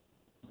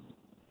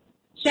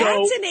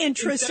 That's an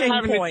interesting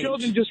point.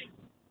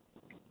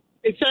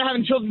 Instead of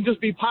having children just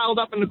be piled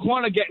up in the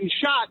corner getting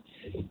shot,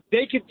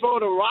 they could throw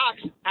the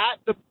rocks at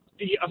the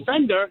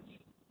offender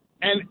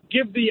and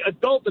give the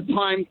adult the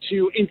time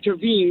to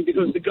intervene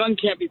because the gun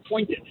can't be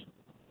pointed.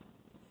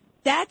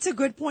 That's a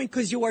good point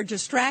because you are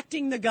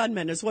distracting the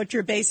gunman is what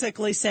you're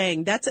basically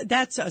saying.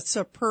 That's a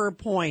superb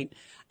point.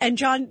 And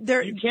John,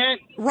 where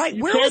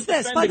was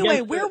this? By the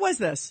way, where was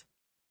this?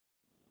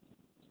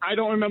 I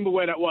don't remember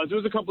where that was. It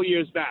was a couple of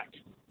years back.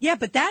 Yeah,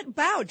 but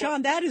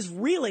John, that is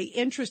really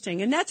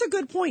interesting. And that's a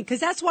good point because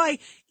that's why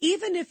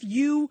even if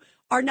you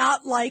are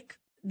not like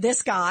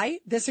this guy,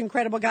 this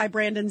incredible guy,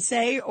 Brandon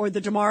Say, or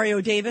the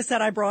Demario Davis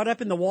that I brought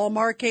up in the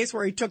Walmart case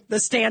where he took the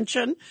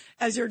stanchion,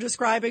 as you're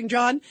describing,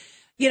 John,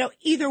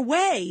 either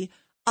way,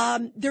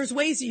 there's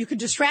ways that you can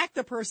distract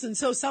the person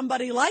so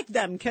somebody like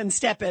them can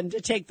step in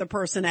to take the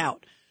person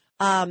out.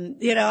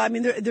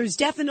 There's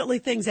definitely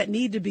things that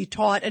need to be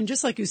taught. And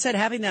just like you said,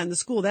 having that in the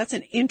school, that's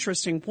an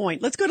interesting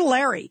point. Let's go to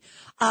Larry.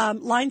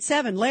 Line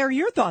 7. Larry,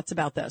 your thoughts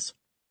about this?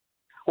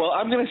 Well,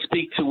 I'm going to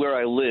speak to where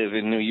I live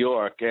in New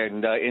York.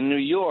 And in New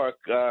York,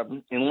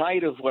 in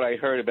light of what I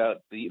heard about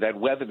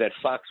that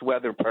Fox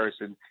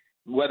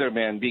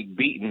weatherman being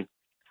beaten,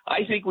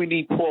 I think we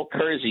need Paul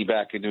Kersey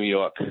back in New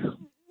York.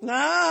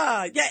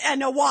 Yeah,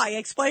 and why?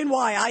 Explain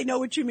why. I know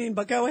what you mean,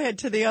 but go ahead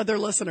to the other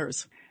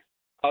listeners.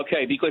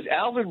 Okay, because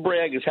Alvin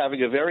Bragg is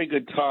having a very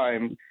good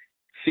time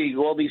seeing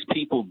all these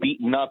people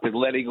beaten up and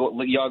letting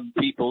young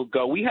people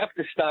go. We have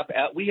to stop.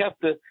 We have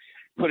to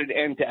put an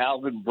end to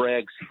Alvin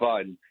Bragg's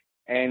fun.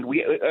 And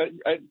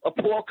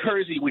Paul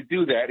Kersey would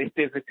do that if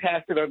there's a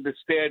tacit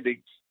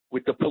understanding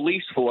with the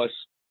police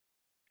force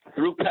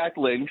through Pat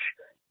Lynch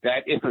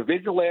that if a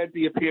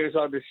vigilante appears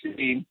on the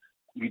scene,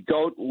 you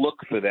don't look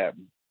for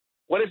them.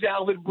 What is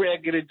Alvin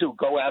Bragg going to do?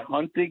 Go out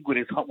hunting is he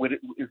going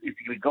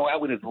to go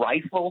out with his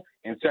rifle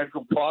in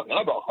Central Park?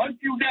 I'm going to hunt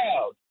you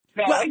down.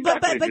 No,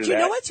 but you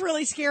know what's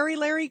really scary,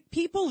 Larry?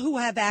 People who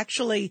have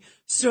actually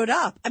stood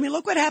up. I mean,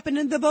 look what happened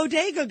in the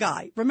bodega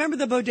guy. Remember,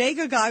 the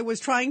bodega guy was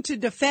trying to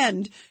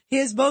defend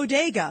his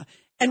bodega.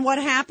 And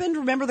what happened?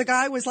 Remember, the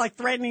guy was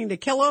threatening to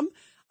kill him.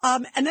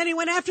 And then he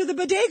went after the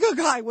bodega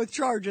guy with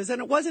charges.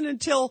 And it wasn't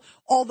until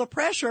all the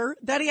pressure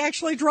that he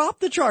actually dropped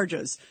the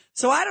charges.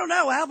 So I don't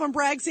know. Alvin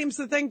Bragg seems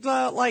to think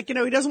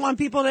he doesn't want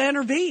people to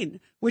intervene,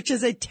 which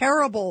is a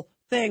terrible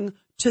thing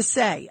to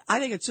say. I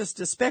think it's just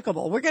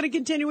despicable. We're going to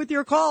continue with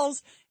your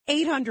calls.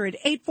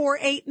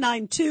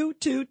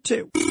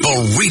 800-848-9222.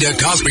 The Rita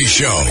Cosby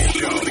Show.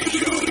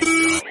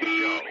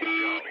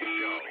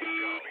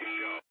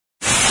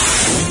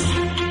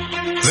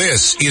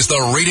 This is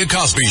the Rita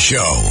Cosby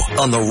Show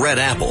on the Red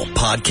Apple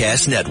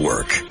Podcast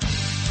Network.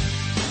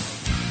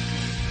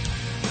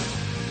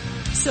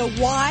 So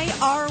why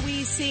are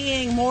we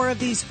seeing more of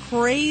these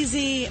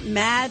crazy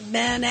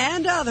madmen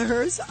and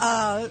others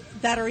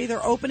that are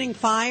either opening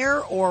fire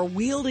or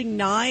wielding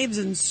knives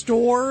in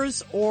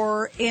stores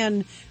or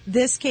in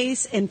this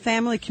case in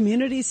family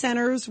community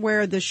centers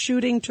where the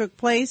shooting took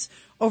place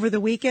over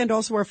the weekend?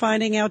 Also, we're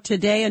finding out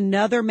today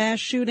another mass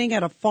shooting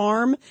at a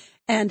farm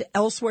and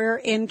elsewhere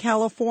in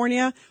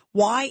California.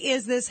 Why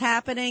is this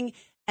happening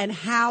and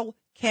how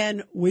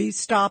can we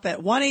stop it?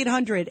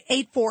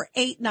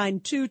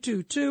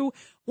 1-800-848-9222.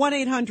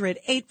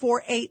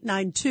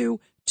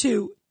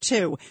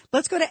 1-800-848-9222.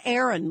 Let's go to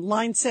Aaron,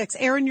 line 6.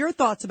 Aaron, your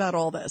thoughts about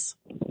all this?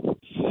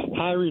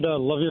 Hi, Rita.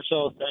 Love your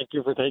show. Thank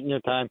you for taking your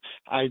time.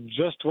 I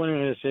just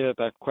wanted to say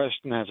that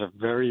question has a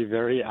very,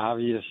 very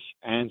obvious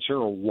answer.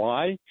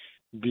 Why?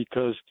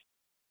 Because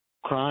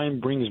crime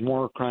brings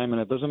more crime,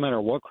 and it doesn't matter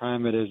what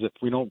crime it is. If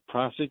we don't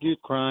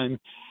prosecute crime,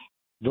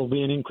 there'll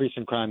be an increase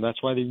in crime.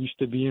 That's why there used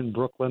to be in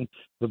Brooklyn,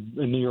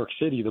 in New York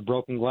City, the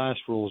broken glass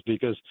rules,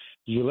 because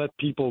you let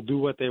people do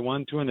what they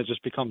want to and it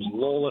just becomes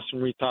lawless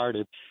and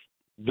retarded.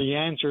 The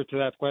answer to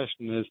that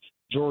question is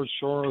George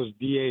Soros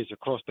DAs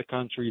across the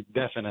country,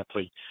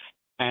 definitely.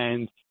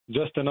 And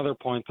just another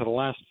point to the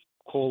last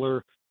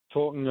caller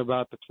talking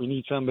about that we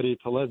need somebody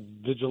to let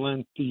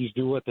vigilantes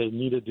do what they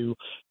need to do.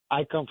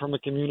 I come from a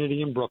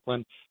community in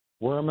Brooklyn.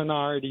 We're a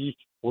minority.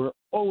 We're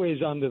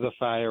always under the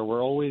fire.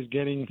 We're always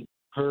getting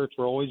hurt.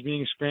 We're always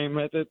being screamed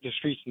at the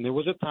streets. And there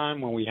was a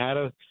time when we had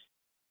a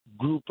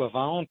group of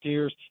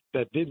volunteers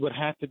that did what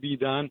had to be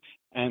done,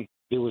 and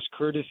There was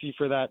courtesy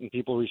for that, and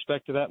people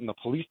respected that, and the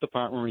police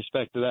department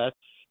respected that.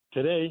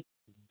 Today,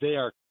 they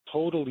are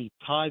totally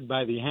tied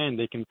by the hand.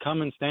 They can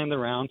come and stand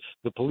around.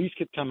 The police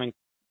could come and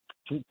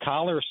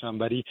collar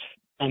somebody,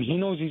 and he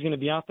knows he's going to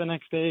be out the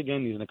next day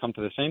again. He's going to come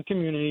to the same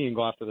community and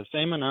go after the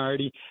same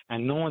minority,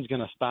 and no one's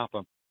going to stop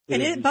him.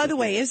 And by the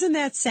way, isn't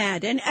that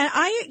sad? And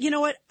I, you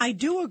know what, I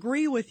do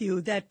agree with you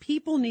that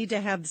people need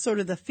to have sort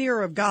of the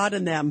fear of God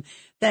in them,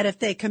 that if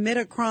they commit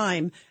a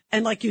crime,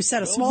 and like you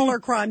said, a smaller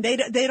crime, they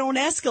don't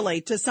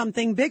escalate to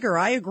something bigger.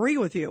 I agree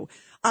with you.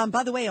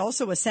 By the way,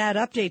 also a sad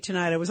update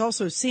tonight. I was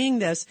also seeing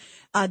this.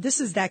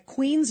 This is that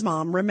Queens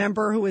mom,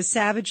 remember, who was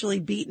savagely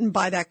beaten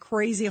by that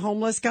crazy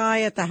homeless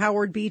guy at the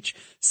Howard Beach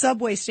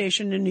subway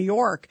station in New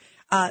York.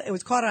 It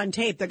was caught on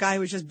tape. The guy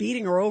was just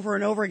beating her over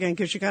and over again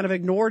because she kind of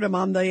ignored him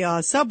on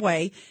the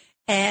subway.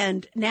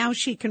 And now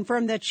she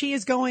confirmed that she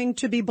is going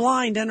to be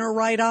blind in her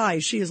right eye.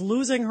 She is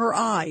losing her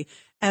eye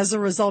as a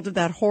result of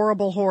that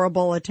horrible,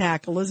 horrible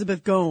attack.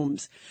 Elizabeth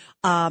Gomes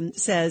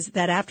says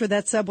that after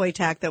that subway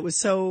attack that was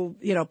so,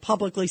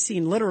 publicly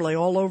seen literally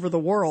all over the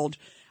world,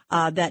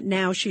 that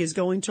now she is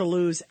going to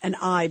lose an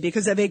eye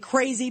because of a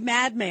crazy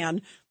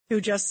madman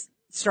who just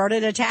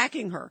started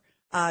attacking her.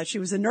 She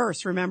was a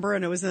nurse, remember?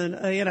 And it was,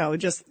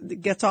 just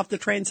gets off the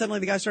train.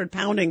 Suddenly the guy started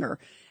pounding her.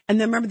 And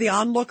then remember the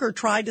onlooker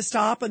tried to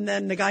stop and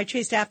then the guy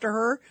chased after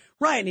her.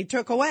 Right. And he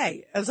took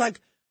away. It was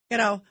like,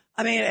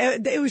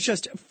 it was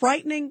just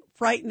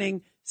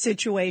frightening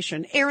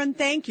situation. Aaron,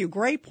 thank you.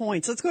 Great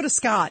points. Let's go to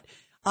Scott.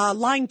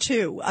 Line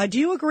 2. Do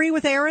you agree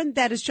with Aaron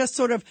that it's just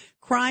sort of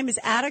crime is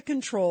out of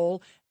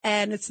control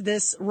and it's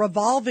this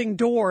revolving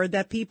door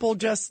that people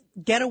just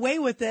get away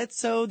with it,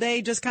 so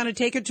they just kind of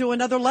take it to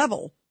another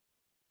level?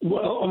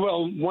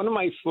 Well, one of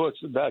my thoughts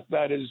about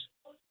that is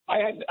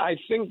I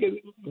think,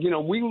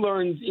 we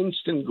learned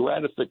instant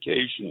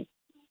gratification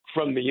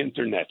from the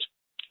Internet.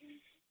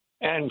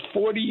 And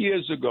 40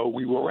 years ago,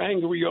 we were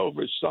angry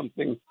over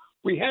something.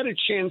 We had a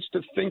chance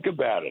to think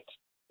about it.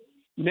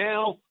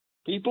 Now,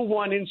 people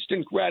want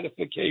instant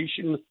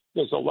gratification.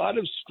 There's a lot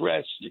of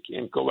stress. You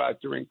can't go out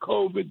during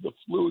COVID, the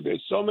flu.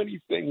 There's so many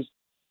things.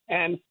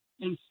 And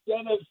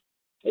instead of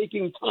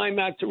taking time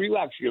out to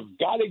relax, you've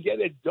got to get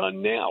it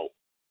done now.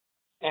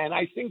 And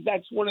I think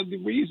that's one of the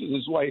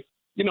reasons why,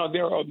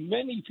 there are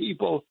many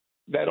people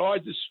that are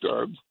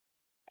disturbed,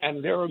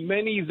 and there are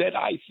many that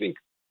I think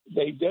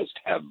they just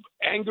have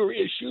anger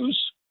issues,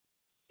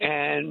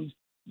 and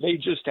they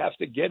just have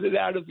to get it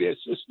out of their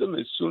system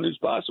as soon as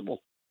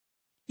possible.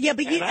 Yeah,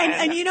 but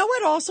and you know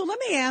what? Also, let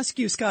me ask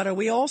you, Scott.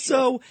 We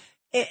also,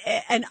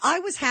 and I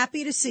was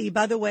happy to see.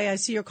 By the way, I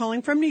see you're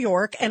calling from New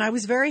York, and I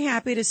was very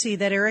happy to see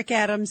that Eric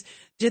Adams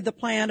did the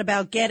plan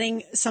about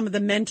getting some of the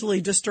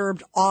mentally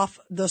disturbed off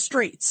the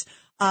streets,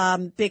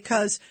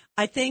 because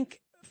I think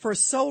for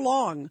so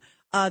long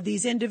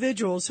these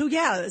individuals who,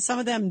 some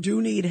of them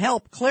do need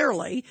help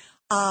clearly,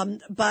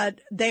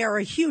 but they are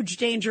a huge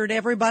danger to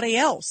everybody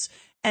else.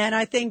 And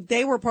I think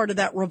they were part of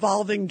that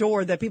revolving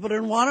door that people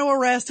didn't want to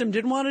arrest him,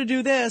 didn't want to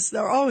do this.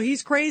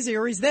 He's crazy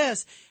or he's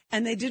this.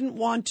 And they didn't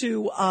want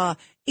to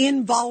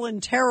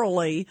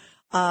involuntarily,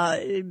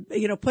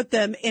 put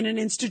them in an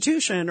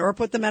institution or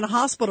put them in a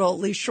hospital, at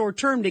least short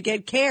term, to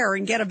get care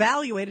and get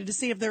evaluated to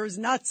see if they're as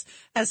nuts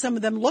as some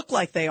of them look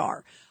like they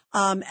are.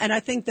 And I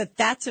think that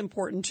that's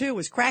important too,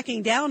 is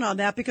cracking down on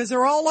that, because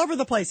they're all over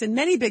the place in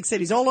many big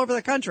cities all over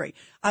the country.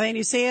 I mean,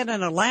 you see it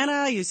in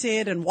Atlanta, you see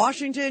it in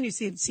Washington, you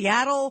see it in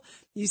Seattle,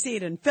 you see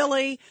it in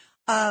Philly.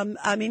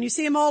 You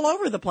see them all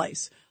over the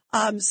place.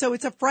 So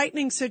it's a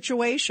frightening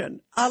situation.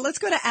 Let's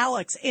go to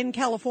Alex in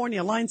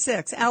California, line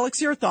 6.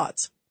 Alex, your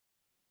thoughts?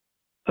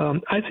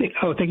 Thank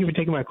you for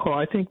taking my call.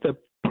 I think the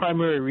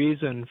primary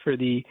reason for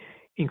the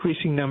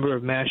increasing number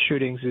of mass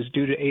shootings is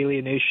due to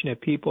alienation of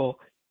people.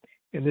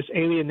 And this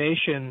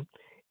alienation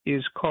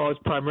is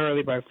caused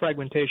primarily by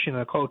fragmentation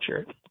of the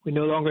culture. We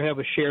no longer have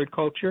a shared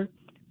culture.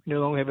 We no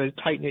longer have a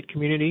tight-knit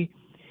community.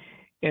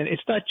 And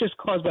it's not just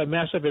caused by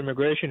massive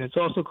immigration. It's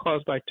also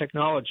caused by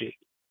technology.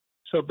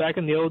 So back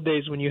in the old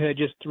days when you had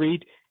just 3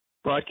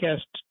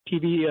 broadcast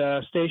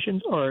TV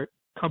stations or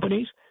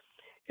companies,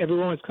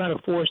 everyone was kind of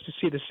forced to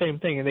see the same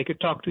thing, and they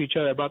could talk to each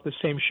other about the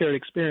same shared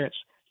experience.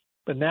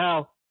 But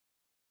now,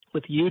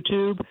 with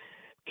YouTube,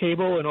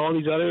 cable, and all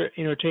these other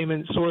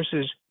entertainment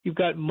sources, you've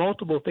got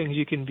multiple things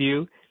you can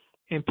view,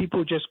 and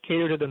people just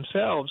cater to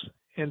themselves,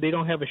 and they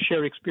don't have a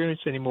shared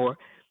experience anymore.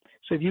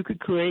 So if you could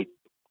create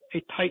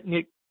a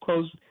tight-knit,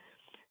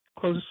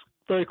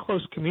 very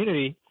close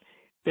community,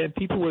 then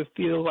people would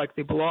feel like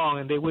they belong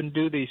and they wouldn't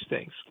do these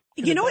things.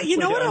 You know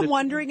what I'm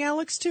wondering,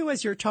 Alex, too,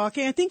 as you're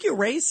talking? I think you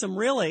raised some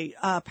really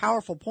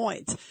powerful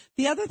points.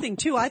 The other thing,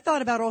 too, I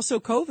thought about also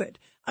COVID.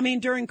 I mean,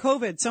 during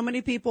COVID, so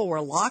many people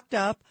were locked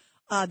up.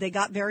 They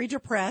got very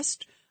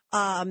depressed.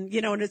 And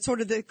it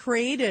sort of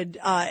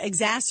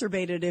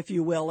exacerbated, if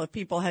you will, if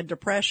people had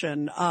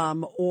depression,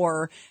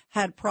 or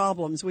had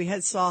problems. We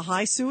saw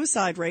high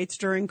suicide rates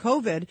during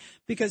COVID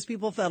because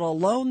people felt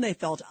alone. They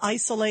felt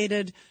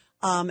isolated.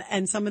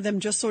 And some of them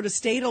just sort of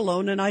stayed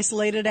alone and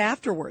isolated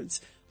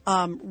afterwards.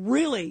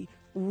 Really,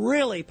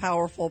 really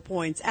powerful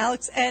points.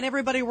 Alex and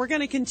everybody, we're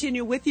going to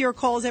continue with your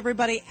calls,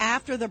 everybody,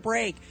 after the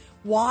break.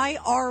 Why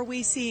are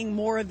we seeing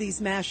more of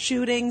these mass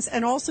shootings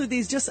and also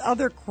these just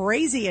other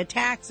crazy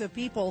attacks of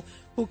people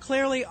who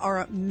clearly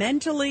are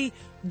mentally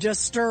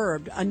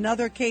disturbed?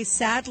 Another case,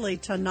 sadly,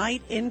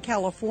 tonight in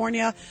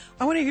California.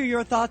 I want to hear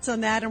your thoughts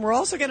on that. And we're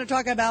also going to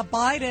talk about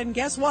Biden.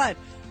 Guess what?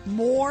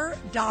 More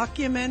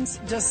documents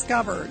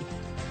discovered.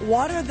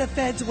 What are the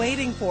feds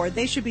waiting for?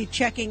 They should be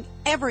checking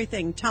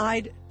everything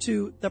tied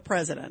to the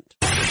president.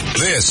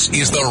 This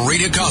is the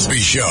Rita Cosby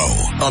Show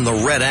on the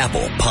Red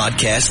Apple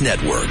Podcast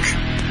Network.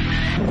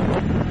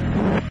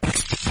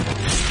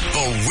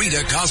 The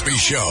Rita Cosby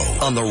Show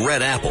on the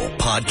Red Apple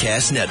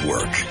Podcast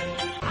Network.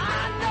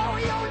 I know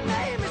your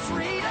name is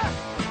Rita,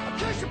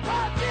 'cause your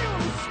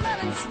perfume is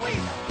smelling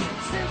sweet.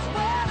 Since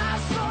when I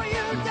saw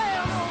you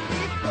down on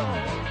the floor.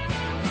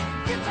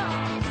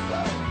 Guitar.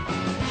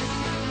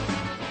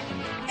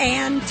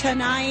 And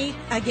tonight,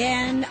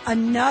 again,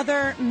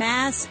 another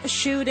mass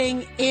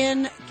shooting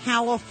in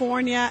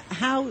California.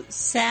 How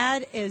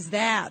sad is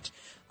that?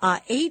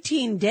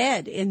 18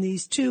 dead in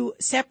these two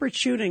separate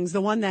shootings.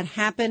 The one that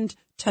happened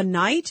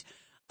tonight,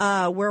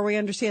 where we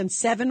understand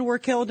 7 were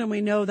killed, and we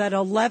know that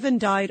 11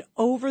 died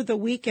over the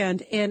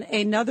weekend in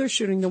another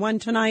shooting, the one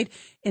tonight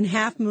in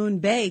Half Moon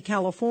Bay,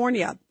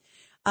 California.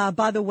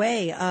 By the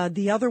way,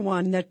 the other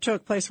one that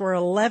took place where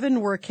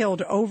 11 were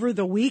killed over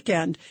the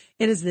weekend,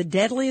 it is the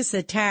deadliest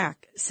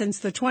attack since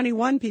the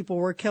 21 people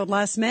were killed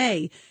last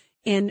May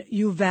in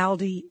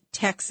Uvalde,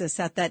 Texas,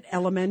 at that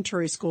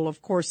elementary school.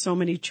 Of course, so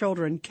many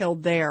children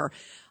killed there.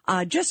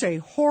 Just a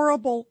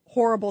horrible,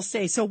 horrible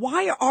state. So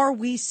why are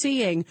we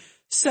seeing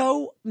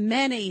so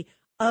many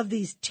of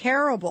these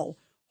terrible,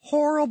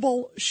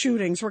 horrible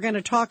shootings? We're going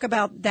to talk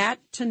about that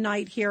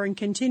tonight here and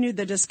continue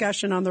the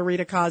discussion on the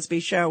Rita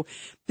Cosby Show,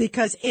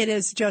 because it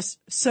is just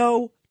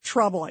so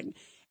troubling.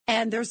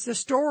 And there's the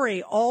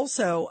story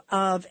also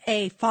of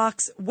a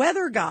Fox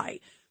weather guy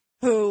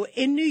who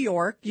in New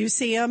York, you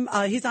see him,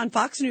 he's on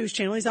Fox News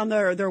Channel. He's on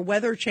their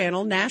weather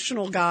channel,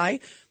 national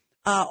guy,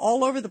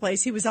 all over the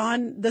place. He was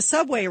on the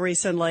subway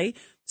recently,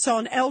 saw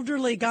an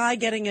elderly guy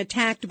getting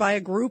attacked by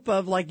a group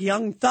of like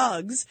young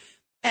thugs.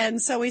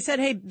 And so he said,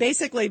 hey,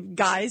 basically,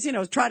 guys,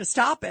 try to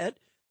stop it.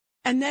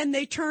 And then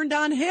they turned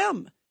on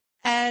him.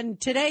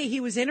 And today he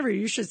was interviewed.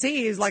 You should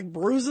see he's like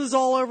bruises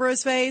all over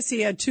his face.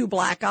 He had 2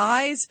 black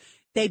eyes.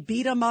 They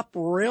beat him up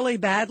really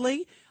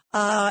badly.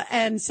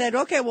 And said,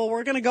 okay, well,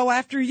 we're going to go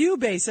after you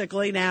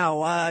basically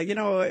now.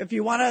 If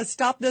you want to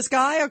stop this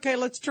guy, okay,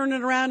 let's turn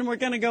it around and we're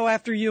going to go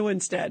after you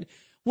instead.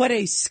 What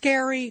a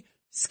scary,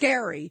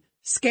 scary,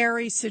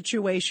 scary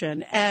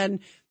situation.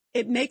 And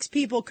it makes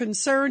people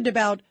concerned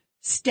about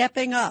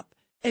stepping up.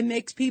 It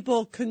makes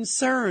people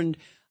concerned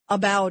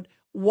about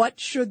what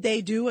should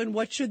they do and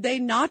what should they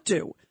not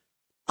do.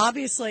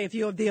 Obviously, if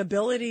you have the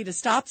ability to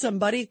stop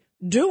somebody,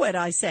 do it,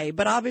 I say.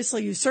 But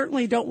obviously, you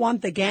certainly don't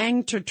want the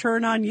gang to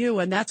turn on you.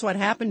 And that's what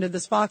happened to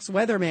this Fox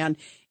weatherman.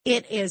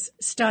 It is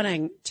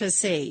stunning to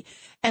see.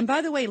 And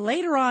by the way,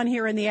 later on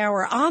here in the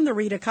hour on the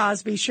Rita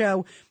Cosby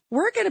Show,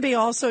 we're going to be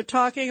also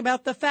talking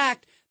about the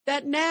fact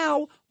that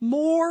now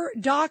more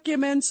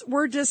documents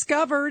were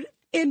discovered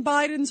in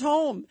Biden's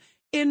home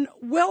in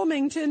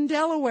Wilmington,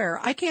 Delaware.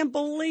 I can't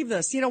believe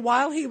this.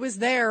 While he was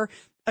there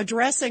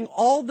addressing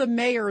all the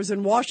mayors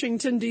in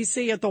Washington,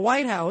 D.C. at the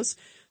White House,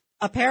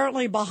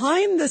 apparently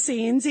behind the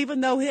scenes,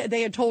 even though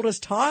they had told us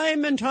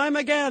time and time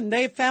again,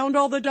 they found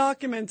all the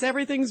documents,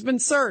 everything's been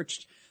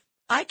searched.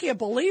 I can't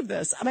believe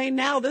this. I mean,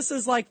 now this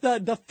is like the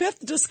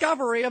 5th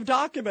discovery of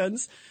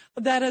documents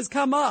that has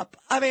come up.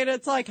 I mean,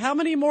 it's like, how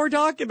many more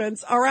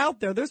documents are out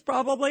there? There's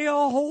probably a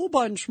whole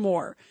bunch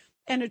more.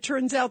 And it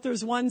turns out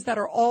there's ones that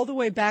are all the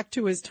way back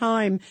to his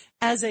time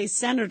as a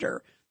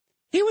senator.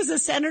 He was a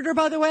senator,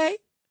 by the way,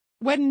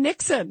 when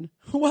Nixon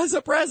was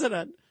a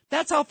president.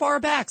 That's how far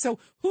back. So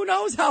who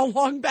knows how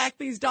long back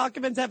these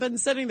documents have been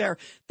sitting there.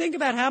 Think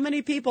about how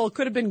many people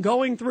could have been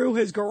going through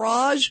his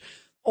garage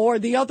or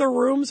the other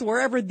rooms,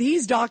 wherever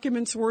these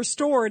documents were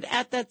stored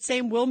at that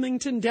same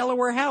Wilmington,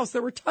 Delaware house.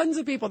 There were tons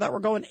of people that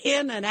were going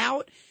in and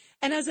out.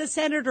 And as a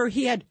senator,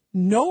 he had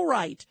no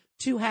right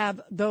to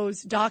have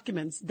those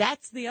documents.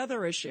 That's the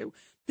other issue.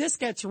 This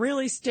gets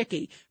really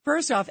sticky.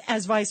 First off,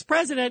 as vice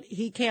president,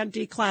 he can't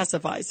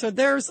declassify. So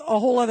there's a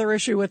whole other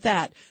issue with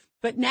that.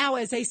 But now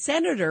as a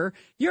senator,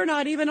 you're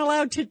not even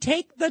allowed to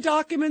take the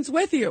documents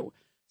with you.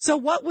 So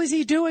what was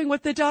he doing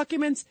with the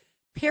documents,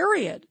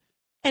 period?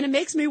 And it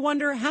makes me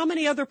wonder how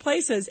many other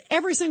places,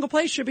 every single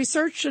place should be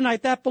searched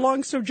tonight that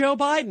belongs to Joe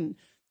Biden.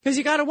 Because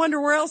you got to wonder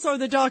where else are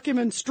the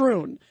documents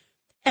strewn.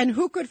 And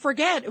who could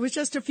forget? It was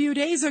just a few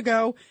days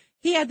ago.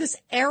 He had this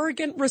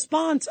arrogant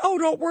response. Oh,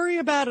 don't worry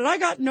about it. I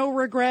got no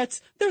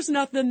regrets. There's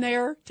nothing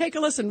there. Take a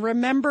listen.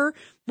 Remember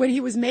when he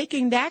was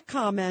making that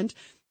comment,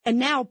 and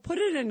now put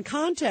it in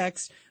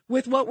context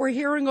with what we're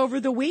hearing over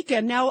the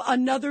weekend. Now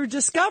another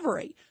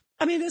discovery.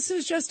 I mean, this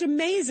is just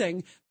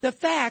amazing. The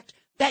fact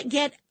that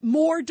yet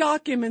more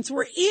documents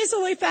were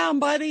easily found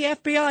by the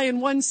FBI in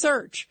one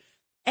search.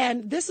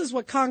 And this is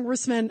what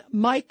Congressman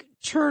Mike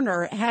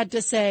Turner had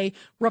to say,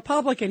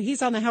 Republican,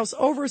 he's on the House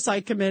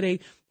Oversight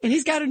Committee, and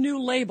he's got a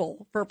new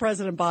label for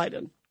President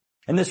Biden.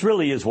 And this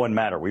really is one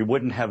matter. We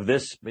wouldn't have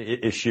this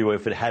issue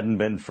if it hadn't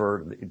been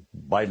for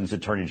Biden's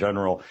attorney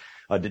general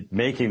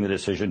making the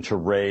decision to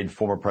raid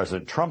former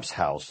President Trump's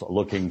house,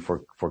 looking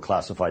for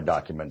classified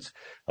documents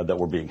that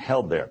were being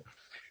held there.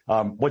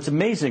 What's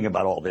amazing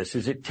about all this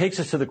is it takes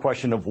us to the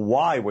question of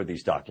why were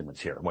these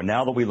documents here? Well,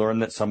 now that we learn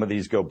that some of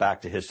these go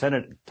back to his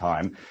Senate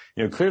time,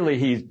 clearly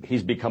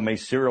he's become a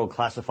serial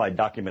classified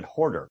document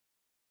hoarder.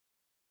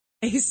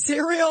 A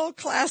serial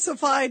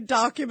classified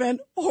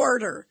document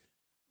hoarder.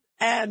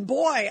 And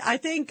boy, I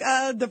think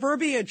the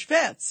verbiage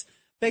fits,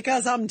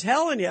 because I'm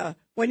telling you,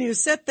 when you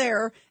sit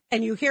there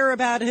and you hear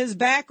about his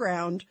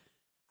background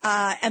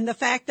and the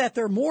fact that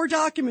there are more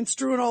documents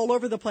strewn all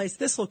over the place,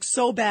 this looks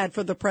so bad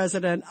for the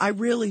president. I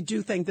really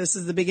do think this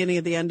is the beginning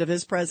of the end of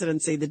his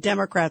presidency. The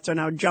Democrats are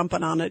now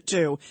jumping on it,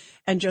 too,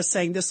 and just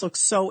saying this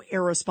looks so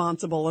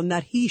irresponsible and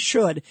that he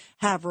should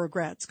have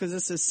regrets, because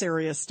this is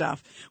serious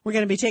stuff. We're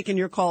going to be taking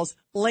your calls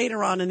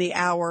later on in the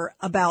hour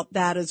about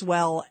that as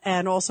well.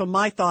 And also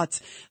my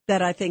thoughts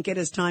that I think it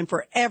is time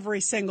for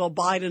every single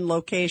Biden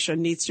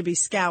location needs to be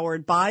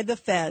scoured by the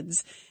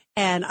feds.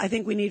 And I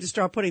think we need to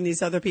start putting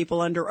these other people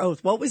under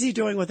oath. What was he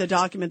doing with a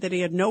document that he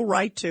had no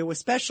right to,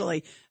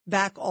 especially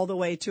back all the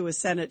way to his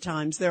Senate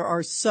times? There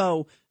are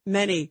so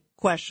many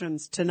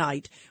questions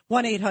tonight.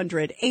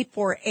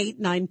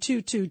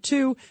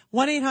 1-800-848-9222,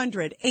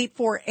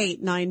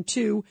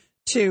 1-800-848-9222.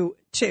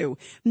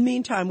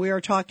 Meantime, we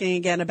are talking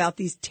again about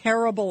these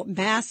terrible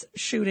mass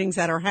shootings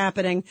that are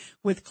happening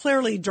with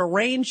clearly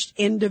deranged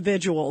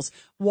individuals.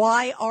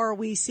 Why are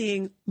we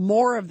seeing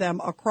more of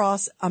them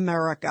across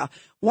America?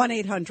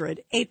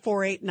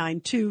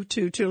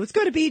 1-800-848-9222. Let's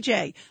go to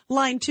BJ,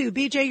 line 2.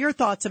 BJ, your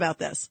thoughts about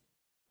this?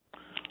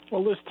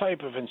 Well, this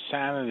type of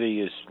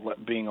insanity is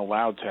being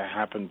allowed to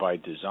happen by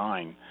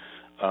design.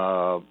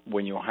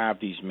 When you have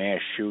these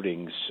mass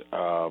shootings,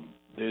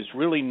 there's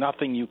really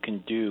nothing you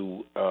can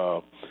do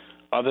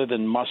other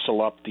than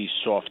muscle up these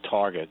soft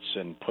targets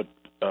and put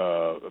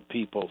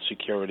people,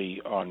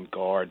 security on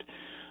guard,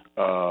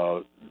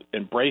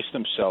 embrace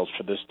themselves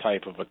for this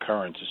type of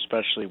occurrence,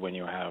 especially when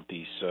you have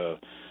these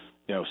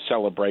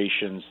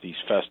celebrations, these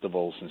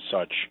festivals and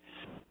such.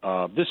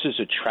 This is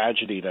a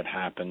tragedy that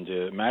happened.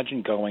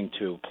 Imagine going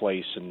to a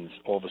place and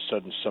all of a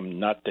sudden some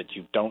nut that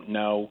you don't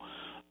know,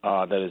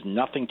 that has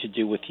nothing to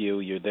do with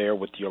you. You're there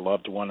with your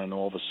loved one, and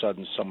all of a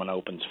sudden someone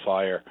opens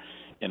fire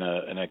in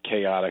a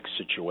chaotic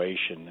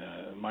situation.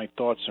 My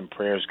thoughts and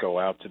prayers go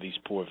out to these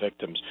poor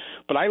victims.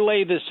 But I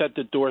lay this at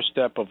the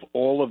doorstep of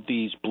all of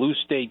these blue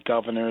state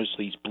governors,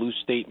 these blue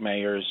state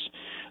mayors.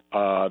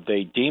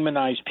 They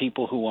demonize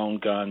people who own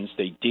guns.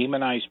 They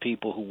demonize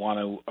people who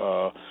want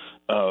to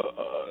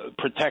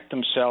protect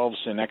themselves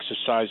and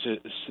exercise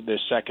their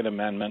Second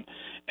Amendment,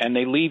 and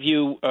they leave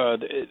you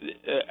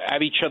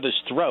at each other's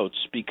throats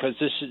because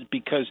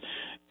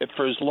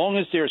for as long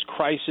as there's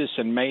crisis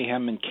and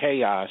mayhem and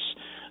chaos,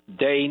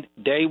 they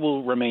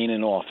will remain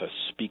in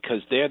office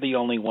because they're the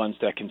only ones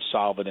that can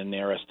solve it in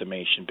their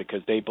estimation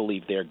because they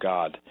believe they're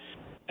God.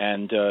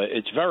 And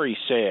it's very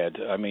sad.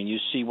 I mean, you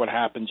see what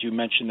happens. You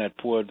mentioned that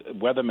poor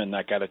weatherman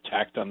that got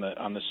attacked on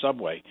the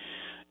subway.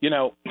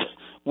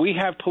 We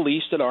have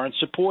police that aren't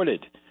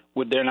supported.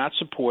 They're not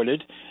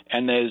supported,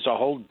 and there's a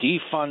whole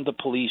defund the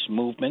police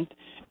movement.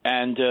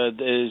 And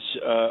there's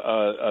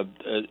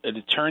an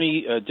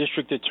attorney, a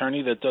district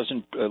attorney, that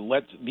doesn't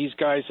let these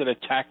guys that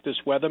attack this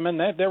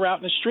weatherman. They're out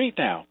in the street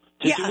now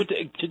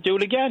to do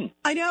it again.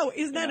 I know.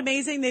 Isn't that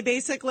amazing? They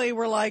basically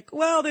were like,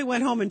 well, they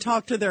went home and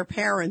talked to their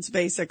parents,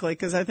 basically,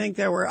 because I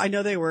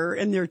know they were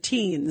in their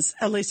teens.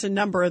 At least a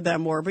number of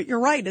them were. But you're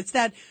right. It's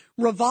that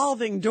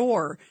revolving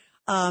door.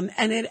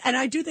 And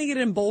I do think it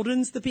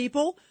emboldens the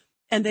people.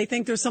 And they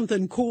think there's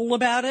something cool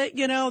about it,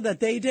 that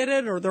they did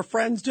it or their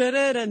friends did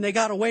it and they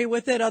got away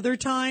with it other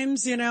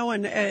times,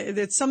 and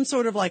it's some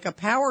sort of like a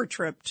power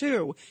trip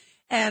too.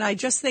 And I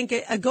just think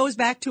it goes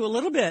back to a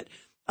little bit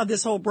of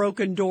this whole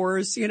broken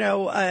doors,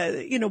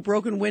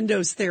 broken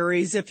windows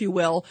theories, if you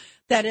will,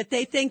 that if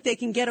they think they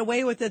can get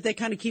away with it, they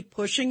kind of keep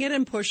pushing it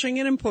and pushing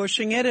it and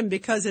pushing it. And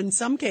because in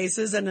some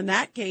cases, and in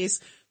that case,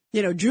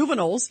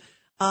 juveniles,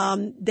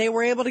 they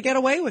were able to get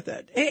away with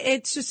it.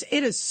 It's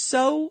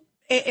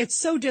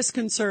so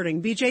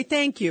disconcerting. BJ,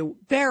 thank you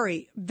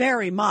very,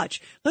 very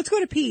much. Let's go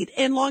to Pete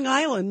in Long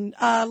Island,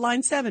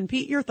 line 7.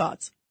 Pete, your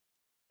thoughts.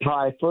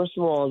 Hi. First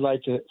of all, I'd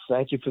like to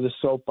thank you for the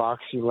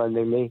soapbox you're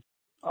lending me.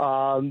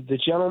 The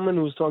gentleman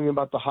who was talking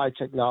about the high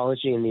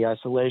technology and the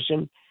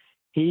isolation,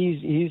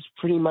 he's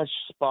pretty much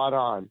spot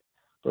on.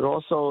 But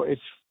also, if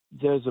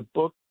there's a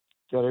book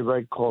that I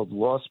read called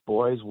Lost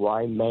Boys,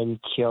 Why Men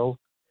Kill,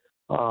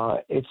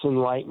 it's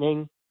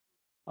enlightening.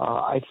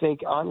 I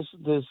think, honestly,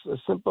 there's a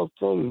simple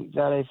thing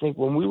that I think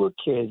when we were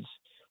kids,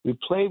 we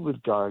played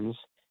with guns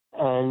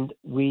and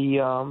we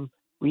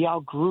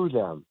outgrew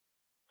them.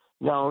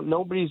 Now,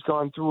 nobody's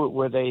gone through it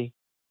where they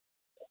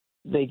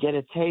get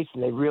a taste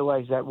and they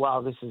realize that,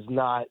 wow, this is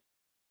not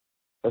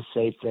a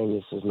safe thing.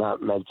 This is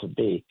not meant to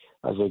be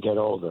as they get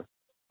older.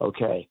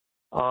 Okay.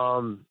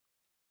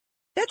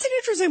 That's an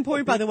interesting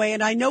point, by the way,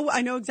 and I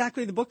know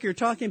exactly the book you're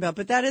talking about,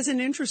 but that is an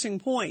interesting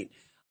point.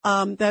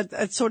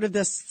 That's sort of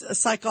this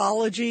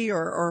psychology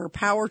or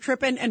power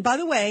trip. And by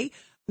the way,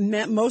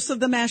 most of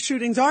the mass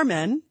shootings are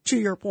men, to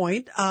your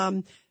point.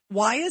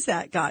 Why is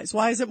that, guys?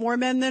 Why is it more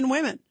men than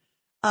women?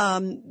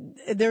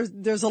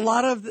 There's a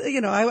lot of,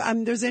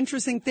 there's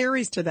interesting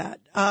theories to that.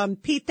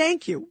 Pete,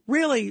 thank you.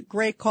 Really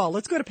great call.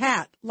 Let's go to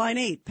Pat, line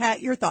 8.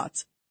 Pat, your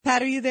thoughts.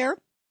 Pat, are you there?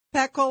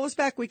 Pat, call us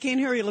back. We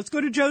can't hear you. Let's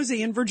go to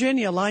Josie in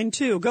Virginia, line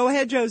 2. Go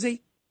ahead,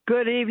 Josie.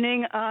 Good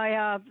evening.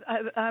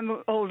 I'm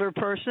an older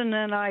person,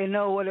 and I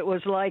know what it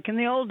was like in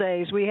the old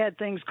days. We had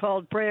things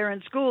called prayer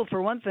in school,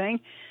 for one thing,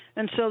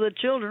 and so the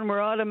children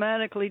were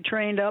automatically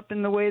trained up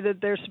in the way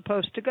that they're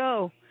supposed to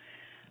go.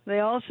 They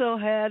also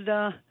had,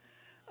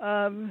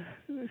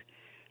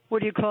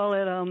 what do you call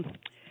it?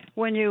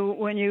 When you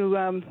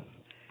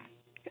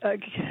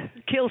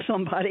kill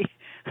somebody.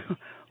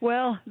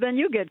 Well, then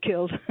you get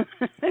killed.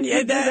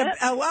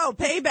 Wow,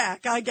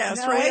 payback, I guess,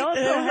 now,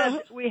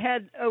 right? We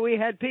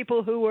had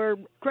people who were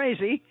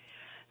crazy,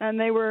 and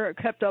they were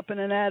kept up in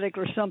an attic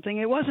or something.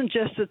 It wasn't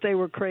just that they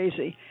were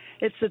crazy;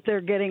 it's that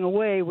they're getting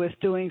away with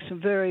doing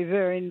some very,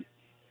 very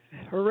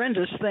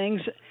horrendous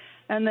things,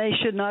 and they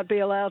should not be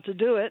allowed to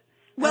do it.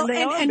 Well, and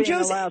they are being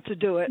Josie, allowed to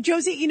do it.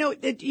 Josie,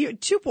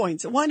 2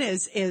 points. One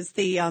is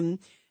the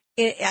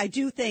I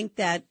do think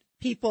that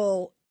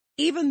people,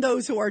 even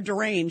those who are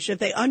deranged, if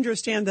they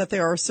understand that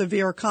there are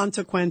severe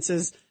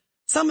consequences,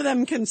 some of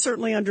them can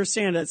certainly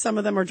understand it. Some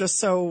of them are just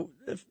so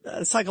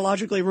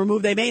psychologically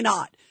removed, they may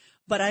not.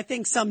 But I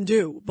think some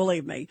do,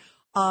 believe me.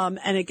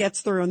 And it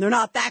gets through. And they're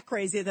not that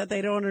crazy that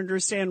they don't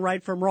understand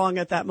right from wrong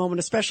at that moment,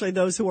 especially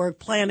those who are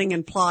planning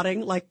and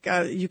plotting. Like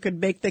you could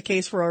make the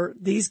case for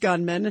these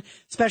gunmen,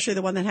 especially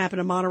the one that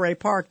happened in Monterey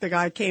Park. The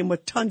guy came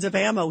with tons of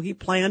ammo. He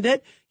planned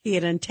it. He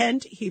had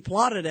intent. He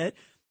plotted it.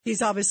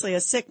 He's obviously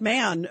a sick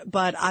man,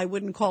 but I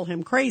wouldn't call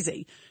him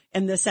crazy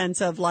in the sense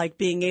of like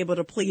being able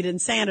to plead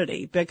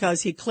insanity,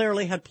 because he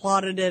clearly had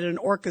plotted it and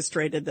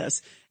orchestrated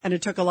this. And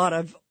it took a lot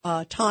of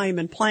time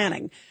and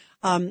planning.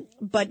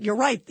 But you're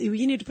right.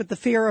 You need to put the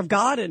fear of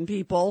God in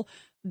people,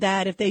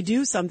 that if they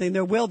do something,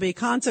 there will be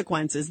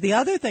consequences. The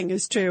other thing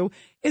is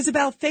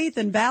about faith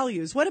and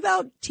values. What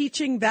about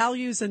teaching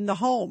values in the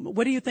home?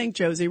 What do you think,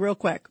 Josie, real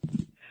quick?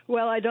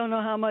 Well, I don't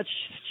know how much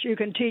you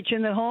can teach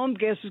in the home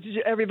because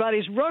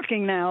everybody's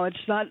working now.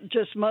 It's not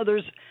just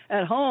mothers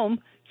at home.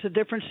 It's a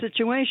different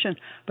situation.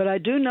 But I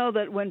do know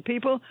that when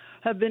people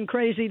have been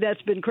crazy,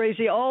 that's been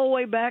crazy all the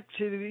way back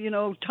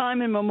to,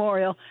 time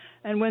immemorial.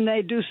 And when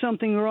they do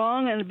something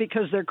wrong, and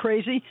because they're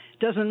crazy,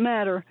 doesn't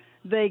matter,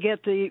 they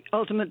get the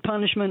ultimate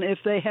punishment if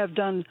they have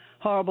done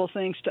horrible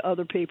things to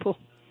other people.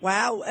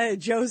 Wow,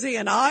 Josie,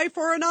 an eye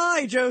for an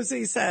eye,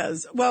 Josie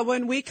says. Well,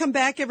 when we come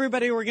back,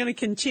 everybody, we're going to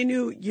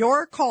continue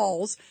your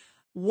calls.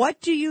 What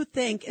do you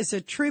think is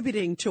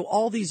attributing to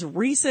all these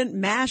recent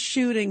mass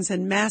shootings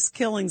and mass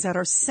killings that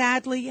are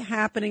sadly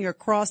happening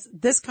across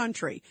this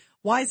country?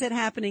 Why is it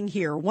happening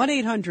here?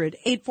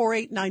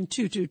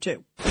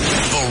 1-800-848-9222.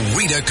 The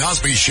Rita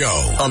Cosby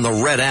Show on the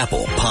Red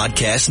Apple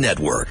Podcast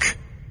Network.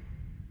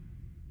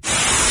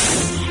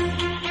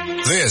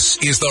 This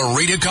is the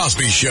Rita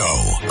Cosby Show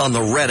on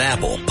the Red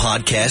Apple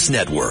Podcast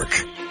Network.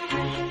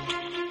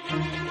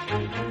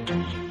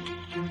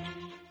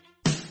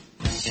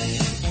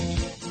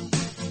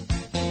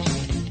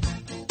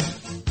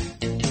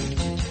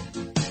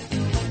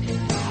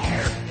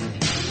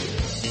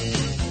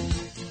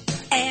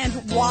 And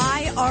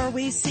why are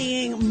we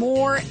seeing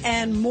more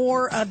and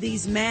more of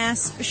these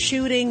mass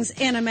shootings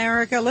in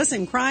America?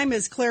 Listen, crime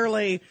is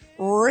clearly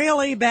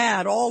really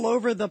bad all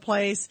over the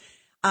place.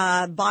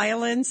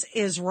 Violence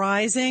is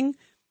rising.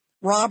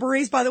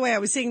 Robberies, by the way, I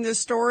was seeing this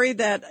story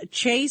that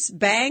Chase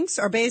banks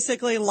are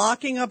basically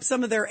locking up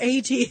some of their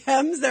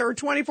ATMs. There are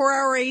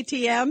 24-hour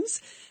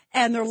ATMs,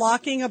 and they're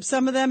locking up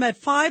some of them at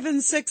 5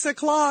 and 6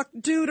 o'clock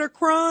due to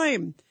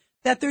crime.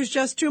 That there's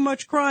just too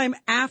much crime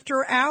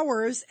after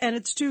hours, and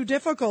it's too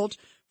difficult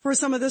for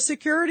some of the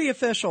security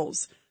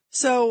officials.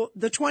 So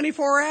the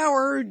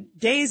 24-hour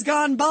days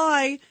gone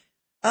by,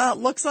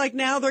 looks like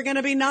now they're going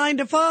to be 9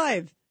 to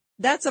 5.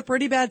 That's a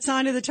pretty bad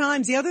sign of the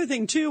times. The other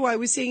thing, too, I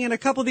was seeing in a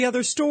couple of the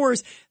other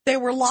stores, they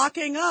were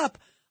locking up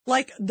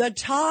like the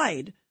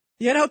Tide.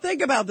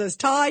 Think about this.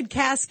 Tide,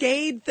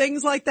 Cascade,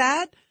 things like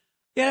that.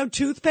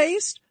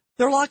 Toothpaste.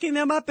 They're locking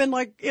them up in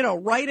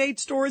Rite Aid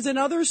stores and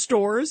other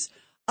stores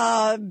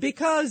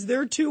because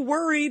they're too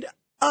worried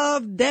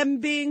of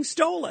them being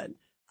stolen.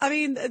 I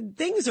mean,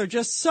 things are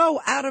just so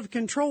out of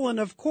control.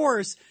 And, of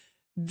course,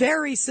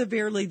 very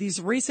severely, these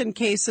recent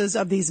cases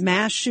of these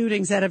mass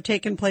shootings that have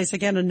taken place.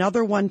 Again,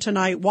 another one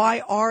tonight.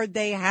 Why are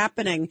they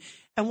happening?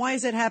 And why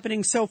is it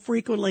happening so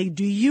frequently,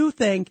 do you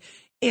think,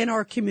 in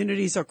our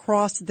communities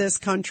across this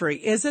country?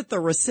 Is it the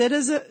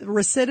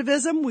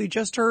recidivism? We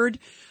just heard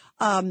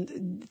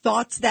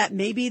thoughts that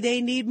maybe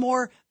they need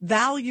more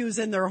values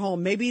in their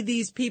home. Maybe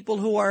these people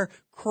who are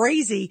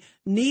crazy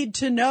need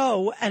to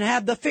know and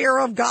have the fear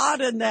of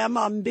God in them.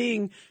 I'm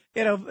being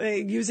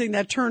using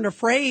that turn of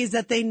phrase,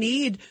 that they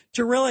need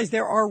to realize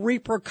there are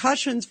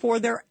repercussions for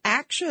their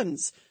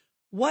actions.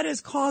 What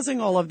is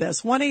causing all of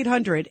this?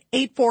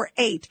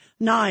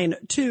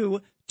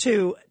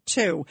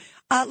 1-800-848-9222.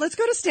 Let's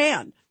go to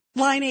Stan,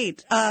 line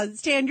 8.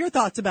 Stan, your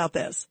thoughts about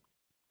this?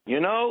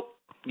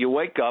 You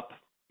wake up,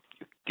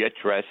 you get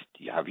dressed,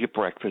 you have your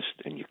breakfast,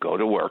 and you go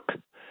to work,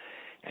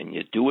 and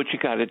you do what you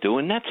got to do,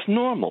 and that's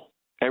normal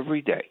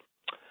every day.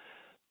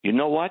 You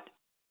know what?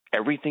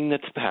 Everything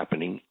that's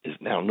happening is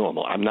now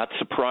normal. I'm not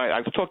surprised.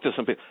 I've talked to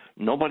some people.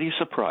 Nobody's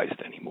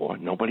surprised anymore.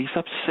 Nobody's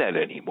upset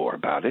anymore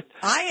about it.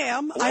 I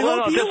am. I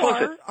hope you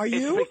are. Are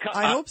you?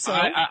 I hope so.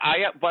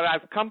 But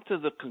I've come to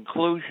the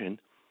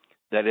conclusion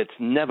that it's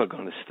never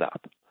going to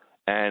stop.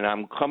 And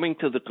I'm coming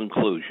to the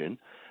conclusion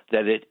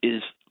that it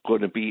is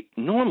going to be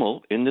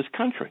normal in this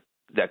country.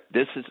 That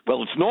this is,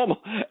 well, it's normal.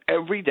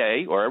 Every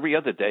day or every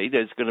other day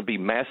there's going to be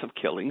massive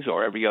killings,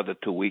 or every other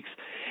 2 weeks.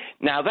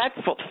 Now, that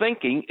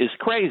thinking is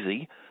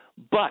crazy,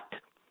 but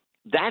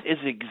that is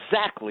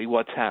exactly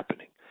what's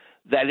happening.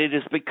 That it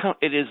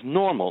is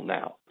normal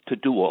now to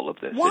do all of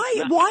this. Why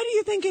do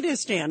you think it is,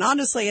 Stan?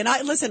 Honestly, and I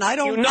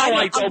don't.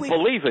 I don't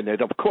believe in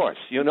it. Of course,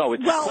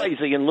 it's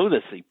crazy and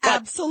lunacy. But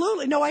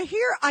absolutely, no. I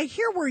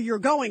hear where you're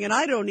going, and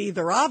I don't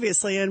either.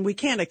 Obviously, and we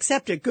can't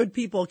accept it. Good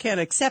people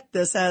can't accept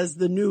this as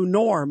the new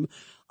norm.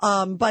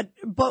 But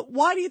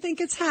why do you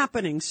think it's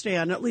happening,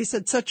 Stan? At least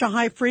at such a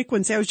high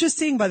frequency. I was just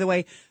seeing, by the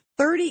way,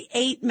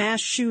 38 mass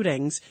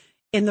shootings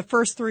in the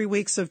first 3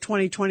 weeks of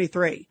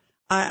 2023.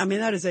 I mean,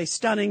 that is a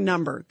stunning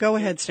number. Go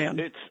ahead, Stan.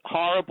 It's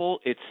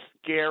horrible. It's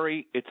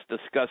scary. It's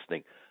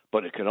disgusting.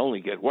 But it can only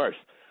get worse.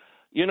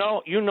 You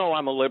know,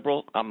 I'm a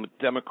liberal. I'm a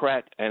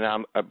Democrat, and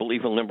I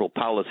believe in liberal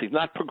policies.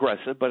 Not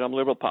progressive, but I'm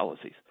liberal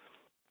policies.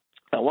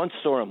 I once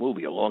saw a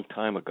movie a long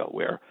time ago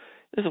where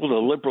this was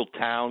a liberal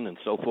town and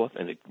so forth,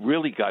 and it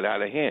really got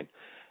out of hand.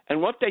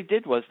 And what they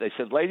did was they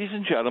said, ladies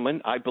and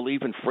gentlemen, I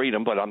believe in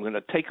freedom, but I'm going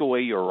to take away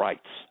your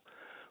rights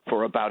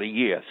for about a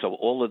year. So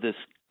all of this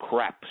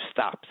crap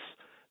stops.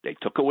 They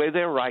took away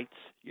their rights.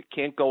 You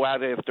can't go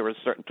out after a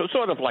certain –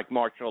 sort of like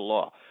martial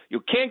law.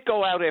 You can't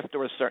go out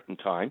after a certain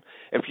time.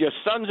 If your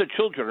sons or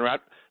children are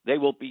out, they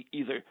will be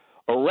either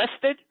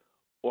arrested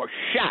or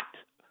shot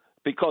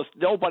because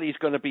nobody's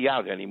going to be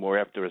out anymore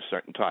after a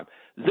certain time.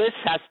 This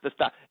has to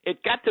stop.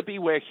 It got to be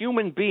where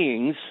human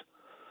beings,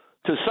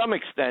 to some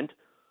extent,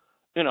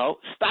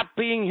 stop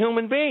being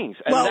human beings.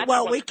 And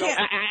we can't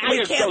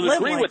don't live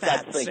agree like with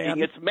that thinking.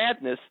 Stan. It's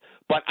madness,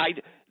 but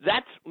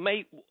that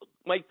may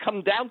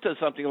come down to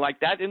something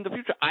like that in the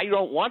future. I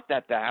don't want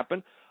that to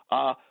happen,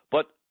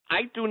 but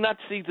I do not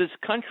see this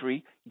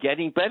country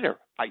getting better.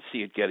 I see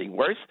it getting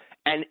worse,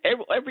 and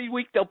every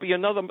week there'll be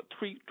another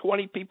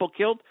 20 people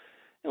killed,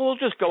 and we'll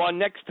just go on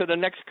next to the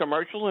next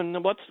commercial,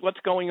 and what's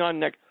going on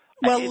next?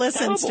 Well, It's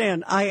listen, terrible.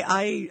 Stan,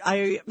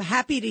 I'm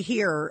happy to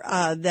hear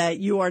that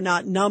you are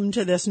not numb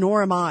to this,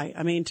 nor am I.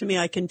 I mean, to me,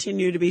 I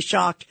continue to be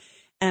shocked,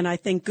 and I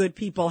think good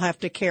people have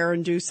to care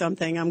and do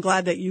something. I'm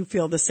glad that you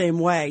feel the same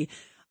way,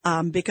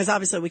 because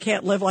obviously we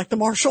can't live like the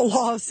martial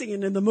law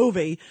scene in the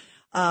movie,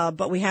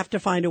 but we have to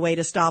find a way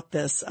to stop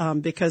this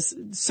because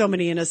so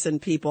many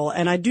innocent people.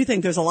 And I do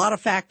think there's a lot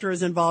of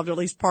factors involved, at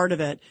least part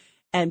of it,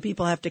 and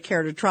people have to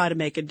care to try to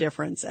make a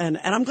difference. And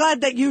I'm glad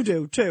that you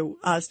do, too.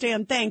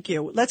 Stan, thank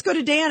you. Let's go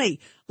to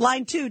Danny,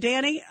 line 2.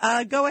 Danny,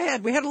 go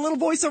ahead. We had a little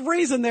voice of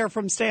reason there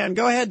from Stan.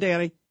 Go ahead,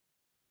 Danny.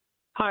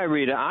 Hi,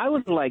 Rita. I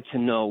would like to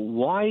know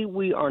why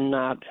we are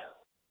not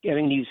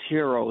getting these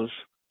heroes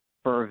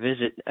for a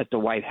visit at the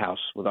White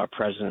House with our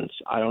presidents.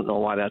 I don't know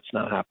why that's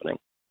not happening.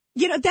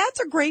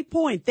 That's a great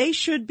point. They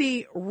should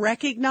be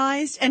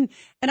recognized. And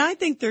I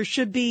think there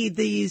should be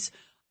these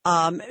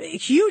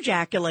huge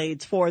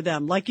accolades for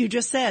them. Like you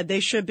just said, they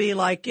should be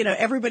like,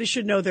 everybody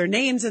should know their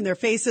names and their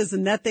faces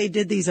and that they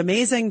did these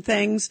amazing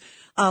things.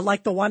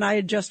 Like the one I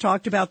had just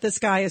talked about. This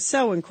guy is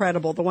so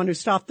incredible. The one who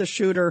stopped the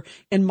shooter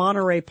in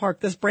Monterey Park,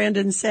 this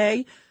Brandon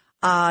Say,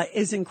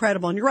 is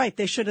incredible. And you're right.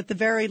 They should at the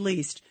very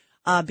least,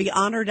 be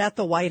honored at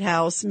the White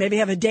House, maybe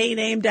have a day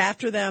named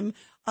after them.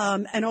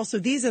 And also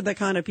these are the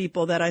kind of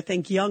people that I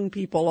think young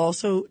people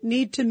also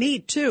need to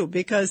meet too,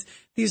 because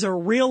these are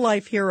real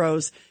life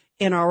heroes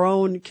in our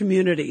own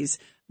communities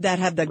that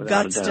have the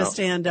guts to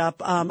stand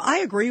up. I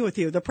agree with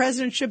you. The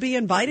president should be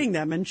inviting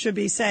them and should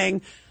be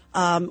saying,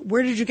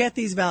 where did you get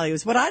these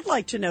values? What I'd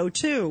like to know,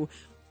 too,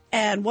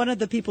 and one of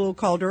the people who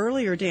called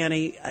earlier,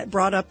 Danny,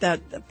 brought up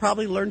that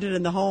probably learned it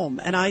in the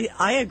home. And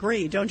I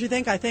agree. Don't you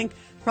think? I think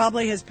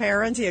probably his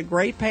parents, he had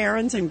great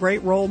parents and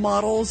great role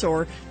models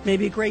or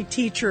maybe great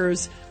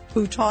teachers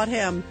who taught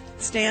him,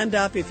 stand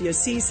up. If you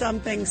see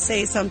something,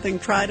 say something,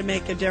 try to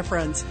make a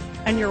difference.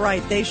 And you're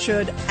right. They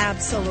should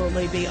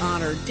absolutely be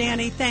honored.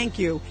 Danny, thank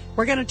you.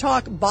 We're going to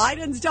talk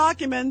Biden's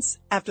documents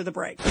after the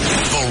break.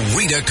 The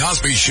Rita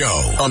Cosby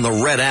Show on the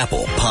Red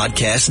Apple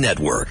Podcast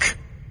Network.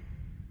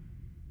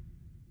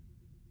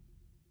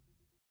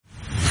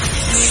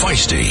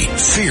 Feisty,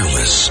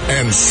 fearless,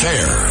 and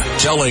fair.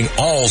 Telling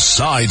all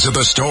sides of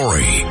the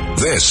story.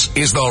 This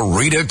is the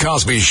Rita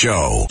Cosby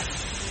Show.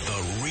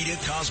 The Rita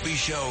Cosby Cosby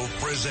Show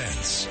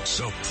presents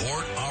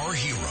Support Our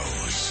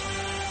Heroes.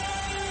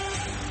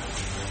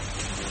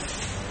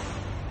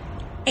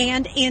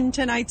 And in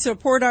tonight's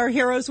Support Our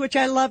Heroes, which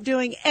I love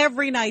doing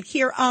every night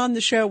here on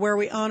the show, where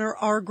we honor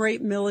our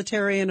great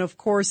military and, of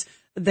course,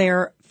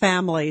 their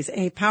families.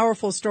 A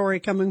powerful story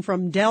coming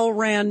from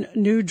Delran,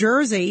 New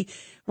Jersey,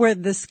 where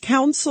this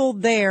council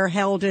there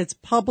held its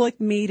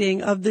public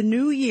meeting of the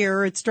new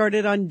year. It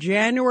started on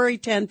January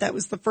 10th. That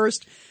was the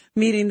first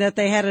meeting that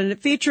they had, and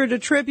it featured a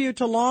tribute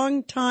to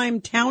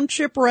longtime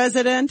township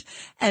resident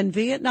and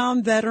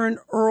Vietnam veteran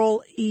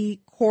Earl E.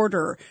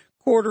 Corder.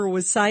 Corder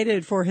was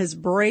cited for his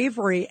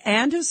bravery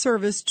and his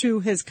service to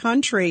his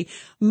country,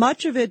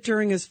 much of it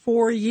during his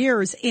 4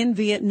 years in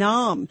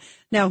Vietnam.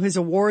 Now, his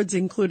awards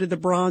included the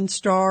Bronze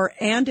Star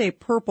and a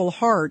Purple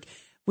Heart,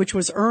 which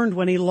was earned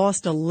when he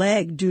lost a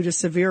leg due to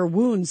severe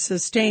wounds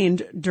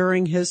sustained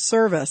during his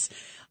service.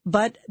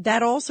 But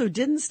that also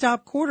didn't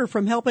stop Corder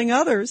from helping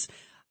others.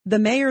 The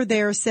mayor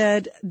there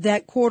said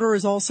that Corder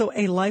is also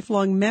a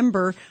lifelong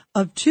member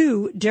of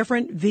 2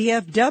 different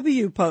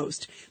VFW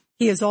posts.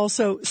 He has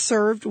also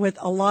served with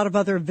a lot of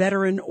other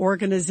veteran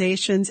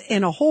organizations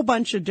in a whole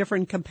bunch of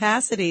different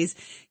capacities,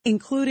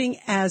 including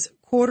as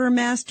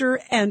quartermaster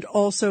and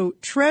also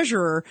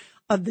treasurer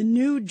of the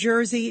New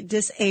Jersey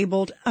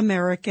Disabled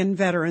American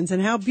Veterans.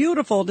 And how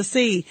beautiful to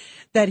see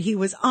that he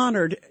was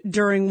honored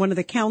during one of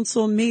the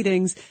council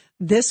meetings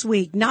this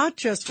week, not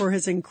just for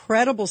his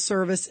incredible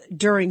service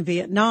during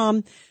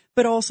Vietnam,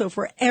 but also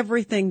for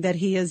everything that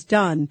he has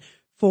done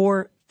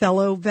for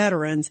fellow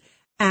veterans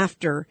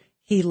after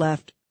he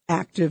left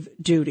active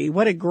duty.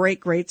 What a great,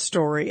 great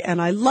story.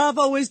 And I love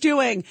always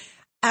doing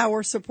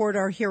our Support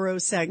Our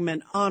Heroes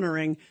segment,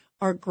 honoring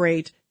our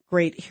great,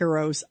 great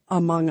heroes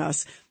among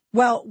us.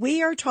 Well,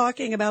 we are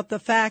talking about the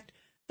fact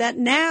that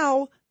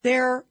now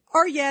there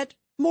are yet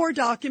more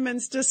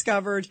documents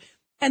discovered,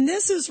 and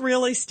this is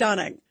really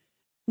stunning.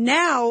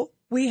 Now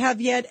we have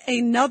yet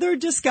another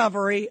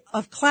discovery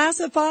of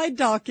classified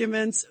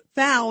documents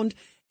found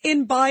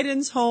in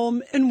Biden's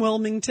home in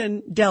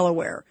Wilmington,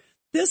 Delaware.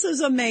 This is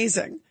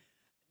amazing.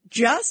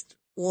 Just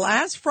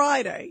last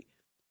Friday,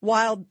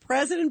 while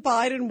President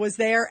Biden was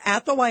there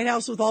at the White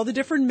House with all the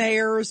different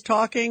mayors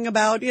talking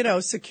about,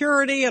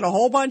 security and a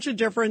whole bunch of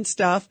different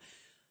stuff.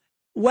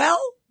 Well,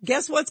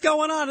 guess what's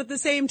going on at the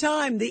same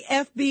time? The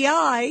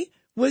FBI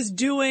was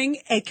doing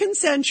a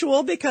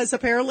consensual, because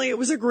apparently it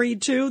was agreed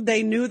to.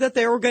 They knew that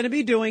they were going to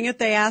be doing it.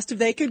 They asked if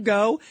they could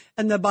go,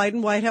 and the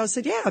Biden White House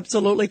said, yeah,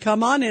 absolutely,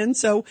 come on in.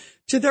 So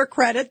to their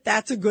credit,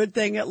 that's a good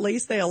thing. At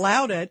least they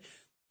allowed it.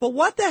 But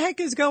what the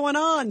heck is going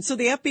on? So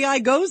the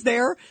FBI goes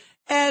there,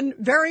 and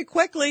very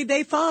quickly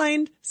they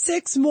find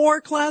 6 more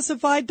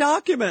classified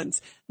documents,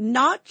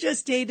 not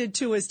just dated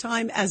to his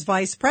time as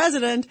vice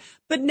president,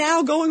 but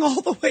now going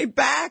all the way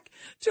back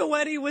to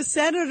when he was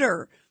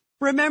senator.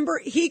 Remember,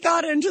 he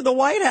got into the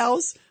White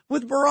House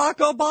with Barack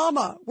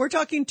Obama. We're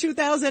talking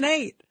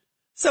 2008.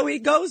 So he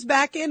goes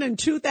back in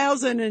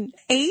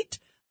 2008.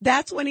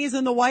 That's when he's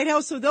in the White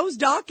House. So those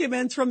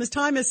documents from his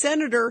time as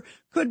senator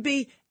could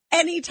be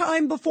any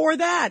time before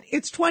that.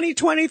 It's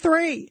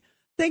 2023.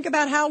 Think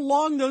about how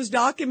long those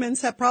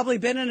documents have probably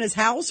been in his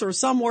house or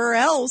somewhere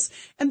else,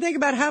 and think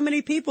about how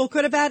many people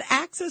could have had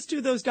access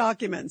to those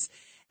documents.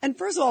 And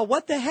first of all,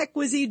 what the heck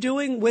was he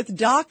doing with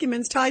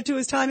documents tied to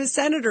his time as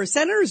senator?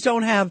 Senators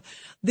don't have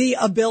the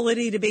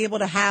ability to be able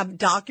to have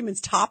documents,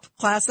 top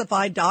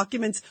classified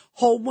documents,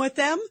 home with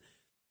them.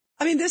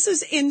 I mean, this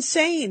is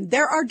insane.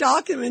 There are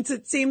documents,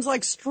 it seems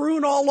like,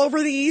 strewn all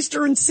over the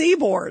eastern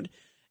seaboard.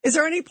 Is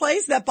there any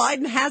place that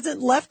Biden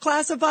hasn't left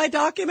classified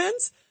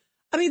documents?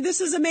 I mean,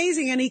 this is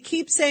amazing. And he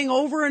keeps saying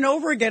over and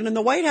over again, and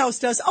the White House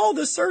does, oh,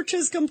 the search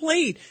is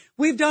complete.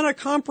 We've done a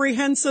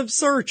comprehensive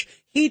search.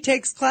 He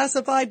takes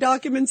classified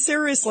documents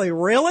seriously.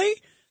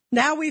 Really?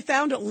 Now we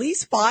found at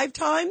least 5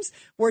 times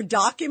where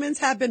documents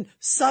have been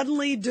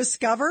suddenly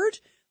discovered.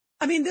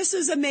 I mean, this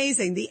is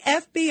amazing. The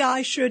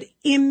FBI should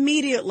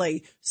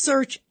immediately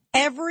search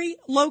every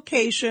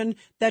location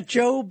that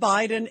Joe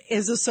Biden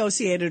is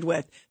associated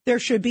with. There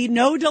should be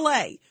no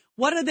delay.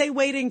 What are they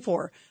waiting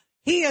for?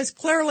 He is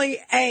clearly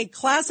a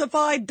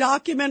classified,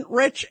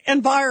 document-rich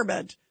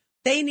environment.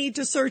 They need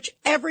to search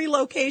every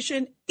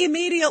location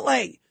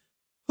immediately.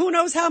 Who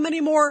knows how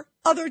many more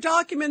other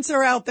documents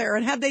are out there?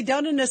 And have they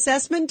done an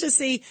assessment to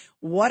see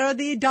what are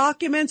the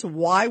documents?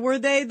 Why were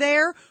they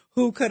there?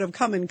 Who could have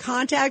come in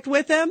contact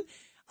with them?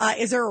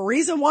 Is there a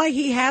reason why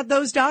he had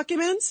those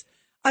documents?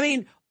 I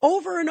mean,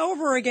 over and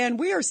over again,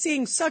 we are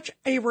seeing such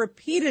a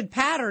repeated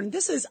pattern.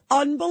 This is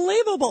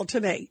unbelievable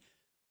to me.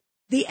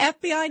 The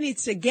FBI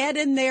needs to get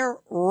in there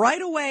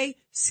right away,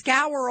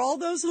 scour all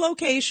those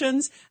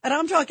locations, and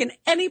I'm talking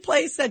any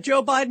place that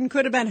Joe Biden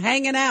could have been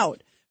hanging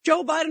out.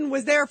 Joe Biden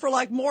was there for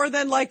more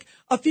than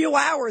a few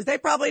hours. They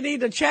probably need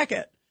to check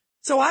it.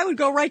 So I would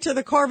go right to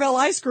the Carvel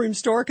ice cream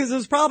store, because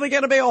there's probably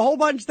going to be a whole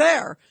bunch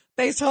there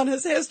based on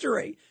his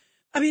history.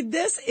 I mean,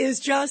 this is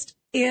just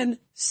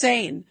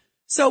insane.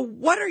 So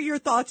what are your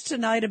thoughts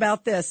tonight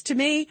about this? To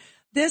me,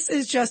 This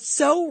is just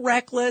so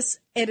reckless.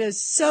 It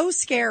is so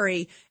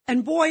scary.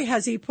 And boy,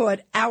 has he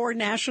put our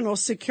national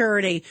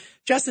security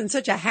just in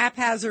such a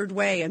haphazard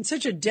way and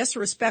such a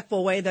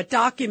disrespectful way that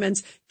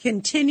documents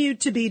continue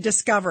to be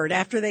discovered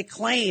after they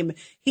claim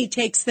he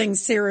takes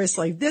things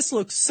seriously. This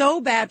looks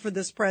so bad for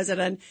this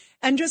president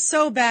and just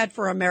so bad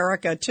for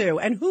America, too.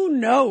 And who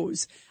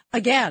knows,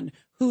 again,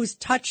 who's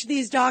touched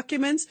these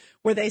documents?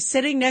 Were they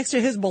sitting next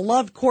to his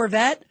beloved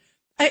Corvette?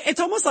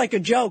 It's almost like a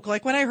joke.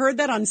 Like when I heard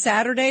that on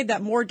Saturday,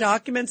 that more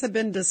documents have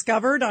been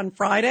discovered on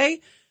Friday,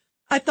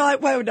 I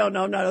thought, well,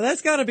 no,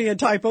 that's got to be a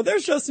typo.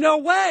 There's just no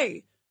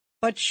way.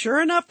 But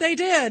sure enough, they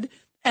did.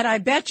 And I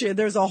bet you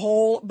there's a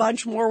whole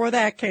bunch more where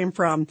that came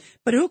from.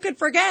 But who could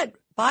forget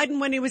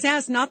Biden when he was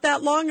asked not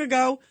that long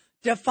ago,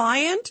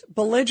 defiant,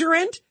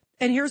 belligerent,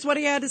 and here's what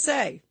he had to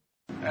say.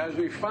 As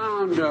we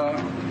found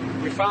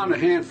a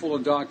handful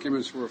of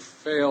documents were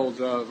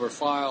filed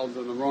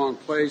in the wrong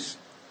place.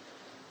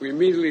 We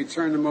immediately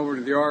turned them over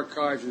to the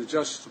archives and the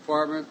Justice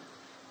Department.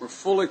 We're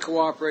fully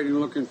cooperating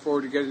and looking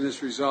forward to getting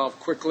this resolved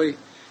quickly.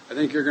 I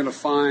think you're going to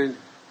find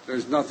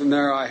there's nothing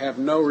there. I have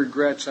no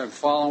regrets. I'm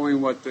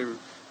following what the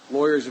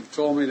lawyers have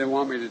told me they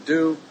want me to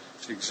do.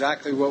 It's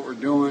exactly what we're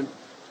doing.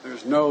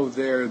 There's no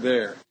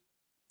there.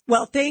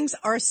 Well, things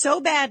are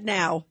so bad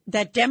now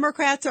that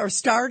Democrats are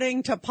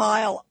starting to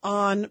pile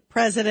on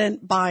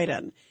President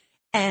Biden.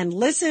 And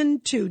listen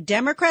to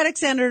Democratic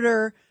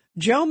Senator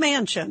Joe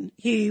Manchin.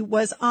 He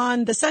was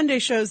on the Sunday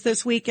shows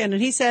this weekend,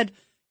 and he said,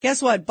 guess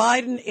what?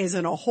 Biden is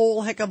in a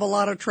whole heck of a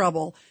lot of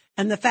trouble.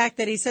 And the fact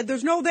that he said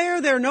there's no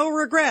there are no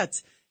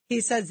regrets, he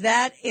says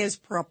that is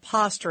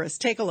preposterous.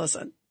 Take a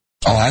listen.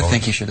 Oh, I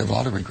think he should have a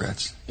lot of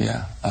regrets.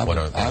 Yeah, I would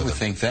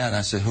think that.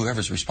 I said,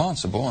 whoever's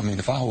responsible. I mean,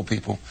 if I hold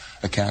people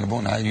accountable,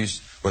 and I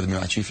use whether it be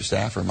my chief of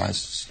staff or my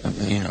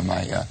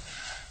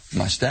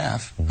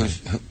staff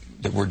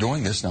that we're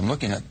doing this, and I'm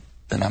looking at,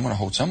 then I'm going to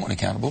hold someone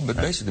accountable. But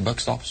basically, the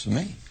buck stops with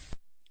me.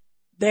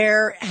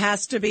 There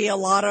has to be a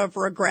lot of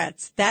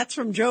regrets. That's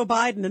from Joe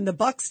Biden, and the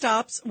buck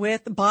stops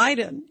with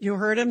Biden. You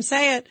heard him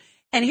say it.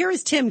 And here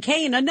is Tim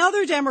Kaine,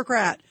 another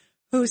Democrat,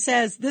 who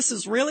says this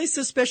is really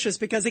suspicious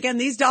because, again,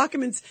 these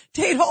documents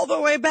date all the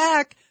way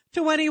back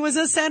to when he was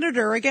a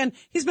senator. Again,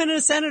 he's been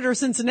a senator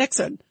since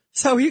Nixon.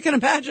 So you can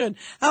imagine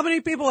how many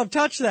people have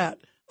touched that.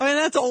 I mean,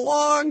 that's a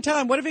long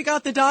time. What if he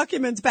got the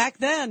documents back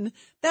then?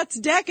 That's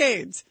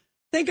decades.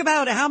 Think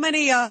about how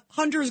many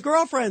Hunter's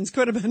girlfriends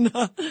could have been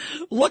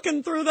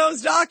looking through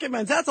those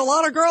documents. That's a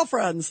lot of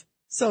girlfriends,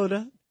 so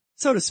to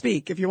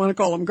speak, if you want to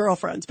call them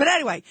girlfriends. But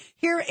anyway,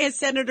 here is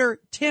Senator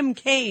Tim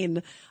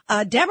Kaine,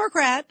 a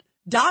Democrat,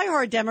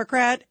 diehard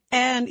Democrat,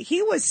 and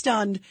he was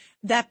stunned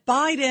that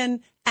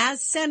Biden,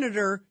 as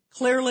senator,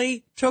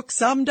 clearly took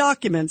some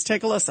documents.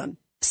 Take a listen.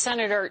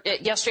 Senator,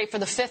 yesterday for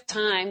the fifth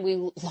time, we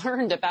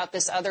learned about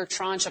this other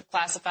tranche of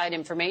classified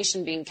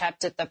information being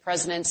kept at the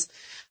president's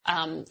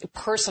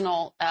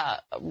personal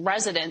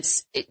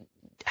residence.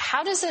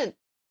 How does a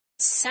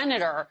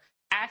senator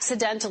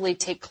accidentally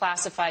take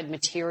classified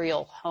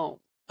material home?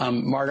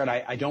 Margaret,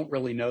 I don't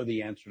really know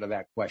the answer to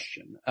that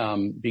question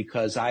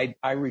because I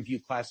review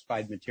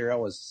classified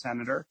material as a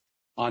senator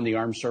on the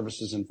Armed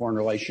Services and Foreign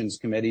Relations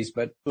committees,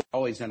 but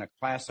always in a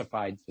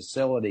classified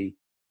facility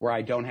where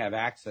I don't have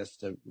access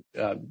to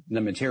the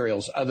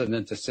materials other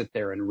than to sit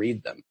there and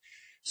read them.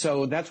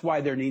 So that's why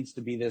there needs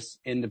to be this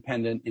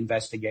independent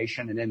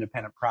investigation, an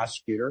independent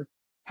prosecutor.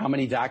 How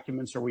many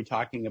documents are we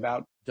talking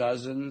about?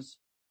 Dozens,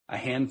 a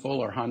handful,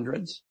 or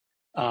hundreds?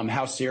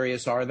 How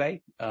serious are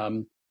they?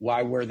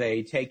 Why were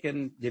they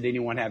taken? Did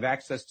anyone have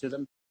access to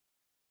them?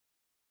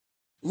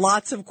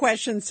 Lots of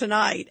questions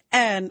tonight.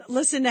 And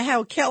listen to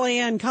how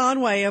Kellyanne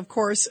Conway, of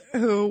course,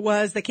 who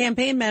was the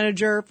campaign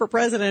manager for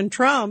President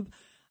Trump,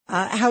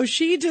 how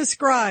she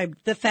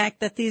described the fact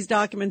that these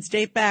documents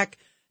date back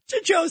to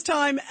Joe's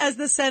time as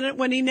the Senate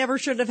when he never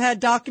should have had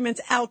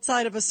documents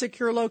outside of a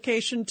secure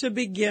location to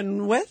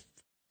begin with.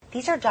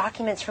 These are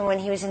documents from when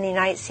he was in the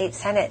United States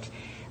Senate.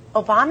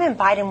 Obama and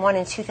Biden won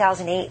in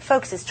 2008.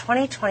 Folks, it's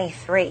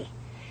 2023.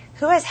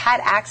 Who has had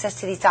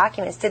access to these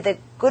documents? Did the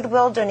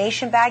Goodwill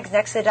donation bags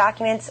next to the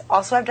documents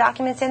also have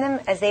documents in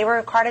them as they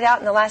were carted out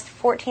in the last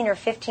 14 or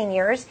 15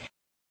 years?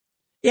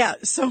 Yeah,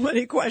 so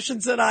many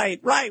questions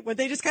tonight. Right. Were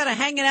they just kind of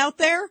hanging out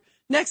there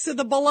next to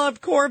the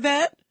beloved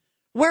Corvette?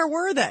 Where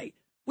were they?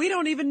 We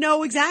don't even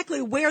know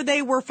exactly where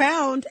they were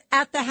found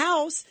at the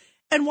house.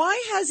 And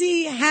why has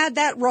he had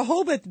that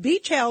Rehoboth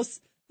Beach house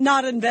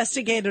not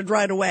investigated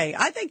right away?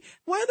 I think,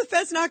 why are the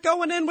feds not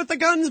going in with the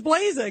guns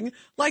blazing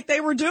like they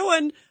were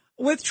doing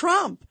with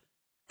Trump?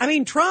 I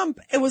mean, Trump,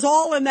 it was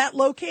all in that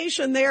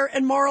location there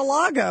in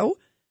Mar-a-Lago.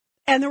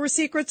 And there was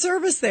Secret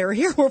Service there.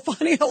 Here we're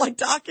finding out like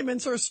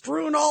documents are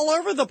strewn all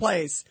over the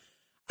place.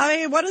 I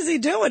mean, what is he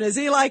doing? Is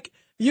he like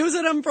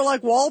using them for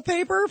like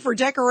wallpaper for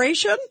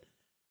decoration?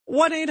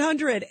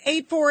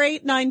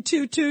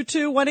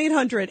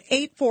 1-800-848-9222.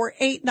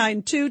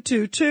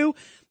 1-800-848-9222.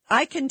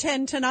 I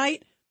contend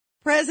tonight,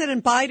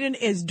 President Biden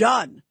is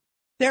done.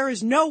 There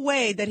is no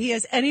way that he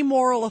has any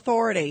moral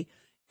authority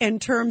in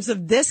terms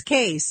of this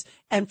case,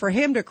 and for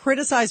him to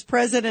criticize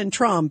President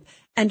Trump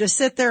and to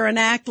sit there and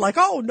act like,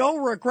 oh, no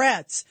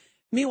regrets.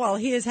 Meanwhile,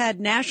 he has had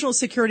national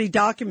security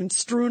documents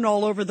strewn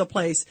all over the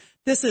place.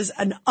 This is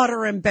an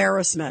utter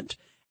embarrassment.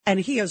 And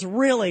he has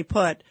really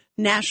put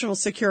national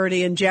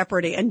security in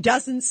jeopardy and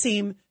doesn't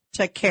seem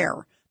to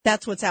care.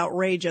 That's what's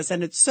outrageous.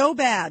 And it's so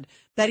bad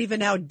that even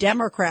now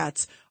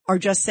Democrats are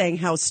just saying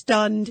how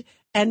stunned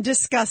and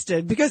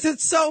disgusted because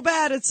it's so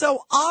bad. It's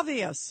so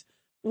obvious.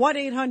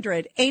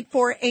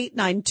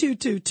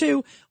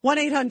 1-800-848-9222,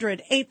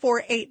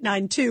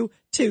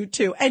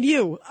 1-800-848-9222. And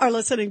you are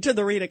listening to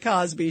The Rita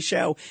Cosby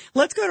Show.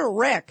 Let's go to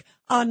Rick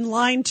on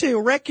line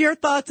 2. Rick, your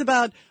thoughts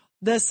about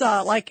this,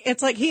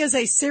 it's like he is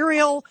a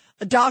serial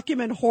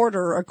document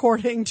hoarder,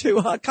 according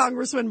to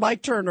Congressman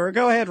Mike Turner.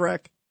 Go ahead,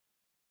 Rick.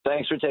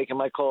 Thanks for taking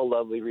my call,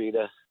 lovely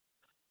Rita.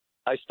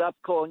 I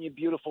stopped calling you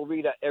beautiful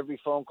Rita every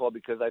phone call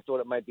because I thought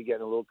it might be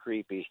getting a little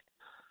creepy.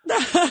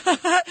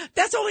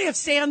 That's only if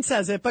Stan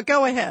says it, but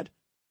go ahead.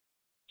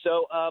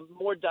 So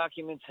more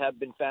documents have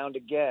been found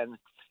again.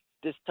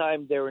 This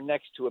time they were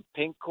next to a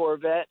pink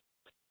Corvette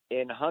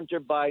in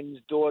Hunter Biden's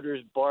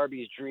daughter's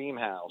Barbie's dream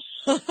house.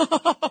 And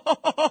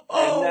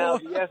now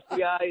the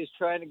FBI is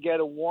trying to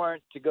get a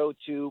warrant to go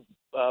to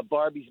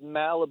Barbie's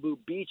Malibu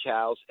beach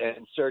house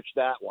and search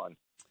that one.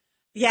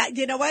 Yeah,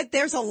 you know what?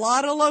 There's a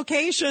lot of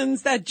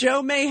locations that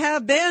Joe may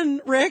have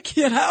been, Rick,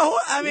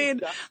 I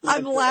mean,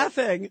 I'm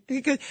laughing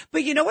because,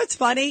 but you know what's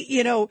funny?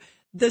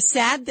 The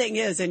sad thing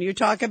is, and you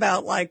talk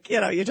about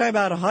you talk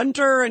about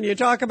Hunter and you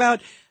talk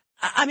about,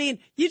 I mean,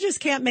 you just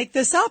can't make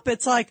this up.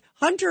 It's like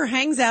Hunter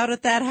hangs out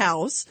at that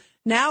house.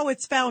 Now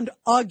it's found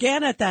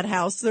again at that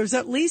house. There's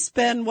at least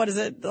been,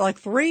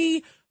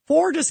 3-4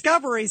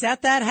 discoveries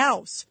at that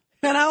house.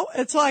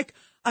 It's like,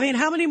 I mean,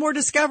 how many more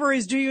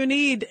discoveries do you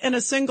need in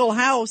a single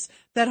house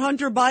that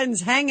Hunter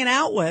Biden's hanging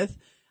out with?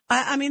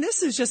 I mean,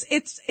 this is just,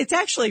 it's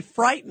actually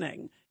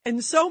frightening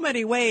in so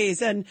many ways.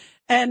 And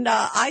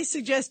I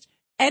suggest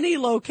any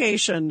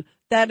location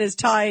that is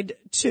tied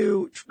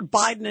to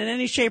Biden in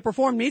any shape or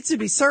form needs to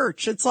be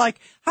searched. It's like,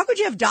 how could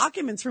you have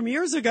documents from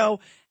years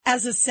ago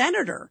as a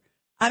senator?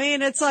 I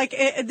mean, it's like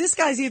this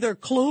guy's either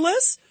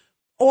clueless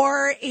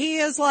or he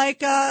is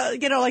like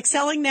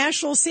selling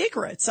national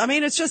secrets. I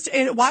mean, it's just,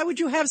 why would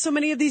you have so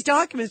many of these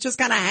documents just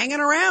kind of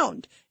hanging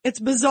around? It's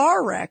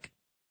bizarre, Rick.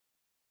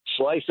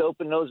 Slice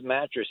open those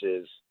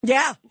mattresses.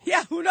 Yeah,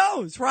 who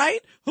knows, right?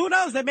 Who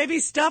knows? That may be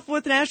stuffed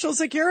with national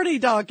security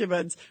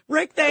documents.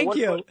 Rick, thank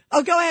you.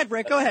 Go ahead,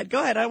 Rick. Go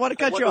ahead. I want to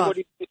cut you off.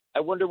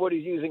 I wonder what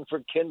he's using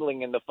for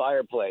kindling in the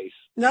fireplace.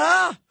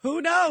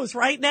 Who knows?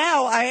 Right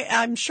now,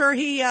 I'm sure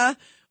he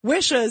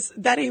wishes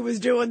that he was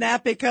doing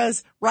that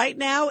because right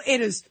now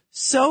it is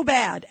so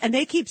bad. And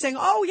they keep saying,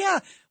 oh, yeah,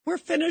 we're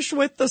finished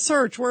with the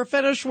search.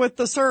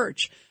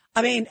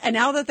 I mean, and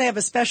now that they have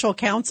a special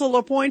counsel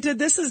appointed,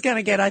 this is going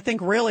to get, I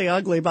think, really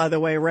ugly, by the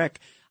way, Rick.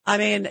 I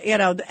mean,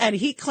 and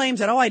he claims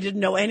that, I didn't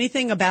know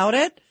anything about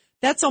it.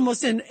 That's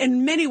almost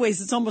in many ways,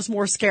 it's almost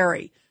more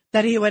scary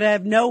that he would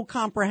have no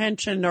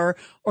comprehension or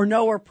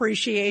no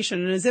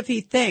appreciation. And as if he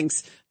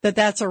thinks that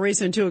that's a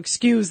reason to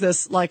excuse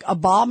this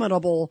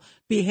abominable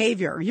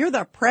behavior. You're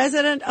the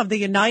president of the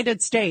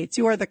United States.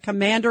 You are the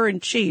commander in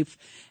chief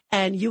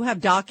and you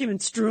have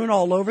documents strewn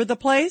all over the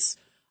place.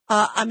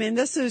 I mean,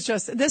 this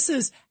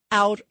is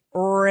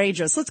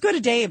outrageous. Let's go to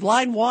Dave,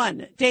 line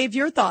 1. Dave,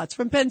 your thoughts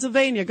from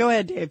Pennsylvania. Go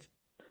ahead, Dave.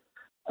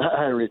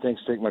 Hi, Ray.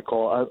 Thanks for taking my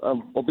call.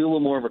 I'll be a little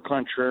more of a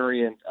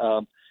contrarian.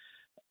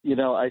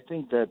 I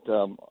think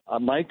that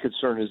my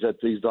concern is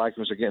that these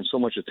documents are getting so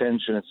much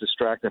attention, it's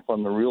distracting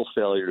from the real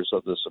failures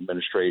of this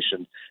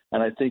administration.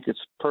 And I think it's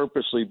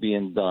purposely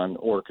being done,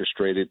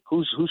 orchestrated.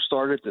 Who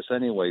started this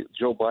anyway?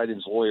 Joe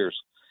Biden's lawyers.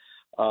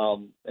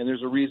 And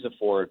there's a reason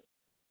for it.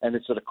 And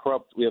it's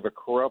we have a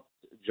corrupt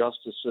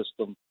justice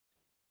system.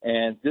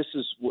 And this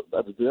is what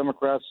the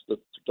Democrats, the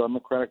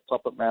Democratic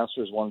puppet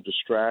masters want to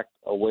distract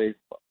away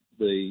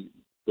the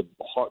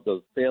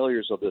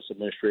failures of this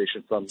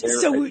administration from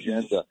their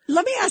agenda.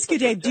 Let me ask you,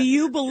 Dave, do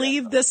you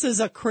believe this is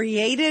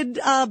created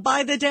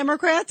by the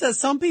Democrats, as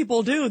some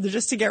people do,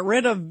 just to get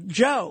rid of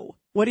Joe?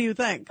 What do you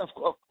think? Of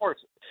course.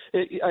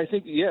 I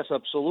think, yes,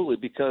 absolutely,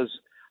 because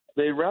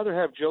they'd rather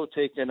have Joe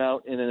taken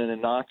out in an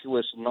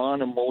innocuous,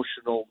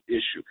 non-emotional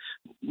issue.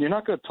 You're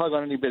not going to tug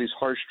on anybody's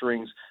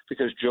heartstrings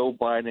because Joe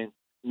Biden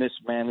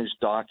mismanaged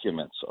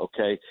documents,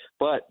 okay?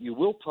 But you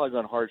will tug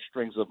on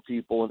heartstrings of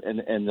people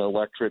and the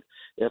electorate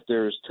if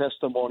there's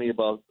testimony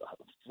about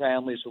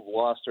families who've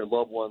lost their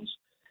loved ones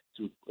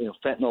to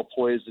fentanyl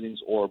poisonings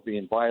or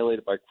being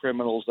violated by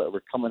criminals that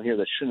were coming here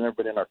that shouldn't have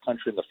been in our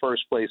country in the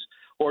first place,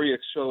 or you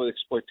show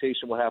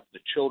exploitation, what happened to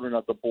children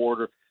at the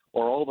border,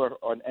 or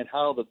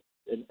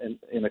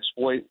and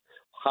exploit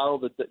how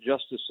the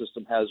justice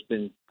system has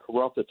been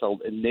corrupted to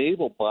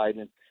enable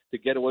Biden to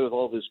get away with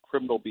all this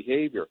criminal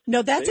behavior.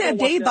 No, that's it,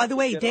 Dave. By the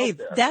way,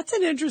 Dave, that's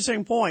an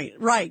interesting point,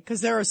 right?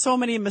 Because there are so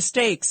many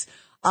mistakes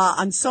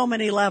on so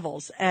many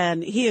levels,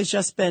 and he has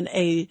just been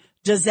a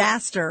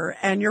disaster.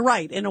 And you're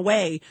right, in a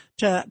way,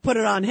 to put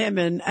it on him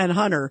and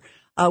Hunter.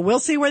 We'll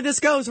see where this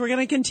goes. We're going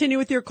to continue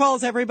with your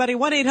calls, everybody.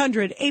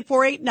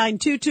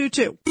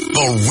 1-800-848-9222.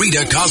 The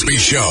Rita Cosby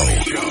Show.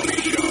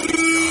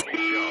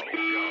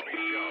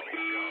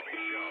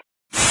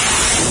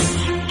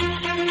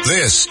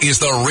 This is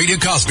the Rita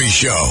Cosby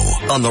Show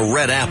on the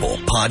Red Apple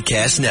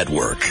Podcast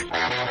Network.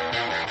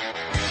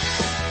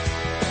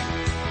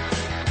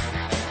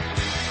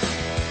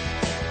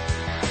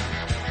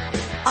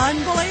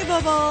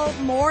 Unbelievable.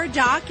 More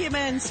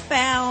documents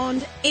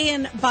found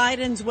in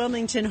Biden's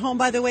Wilmington home.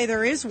 By the way,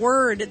 there is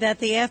word that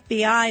the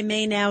FBI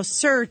may now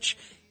search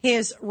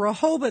his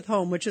Rehoboth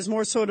home, which is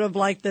more sort of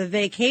like the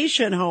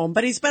vacation home.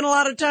 But he spent a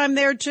lot of time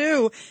there,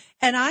 too.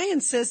 And I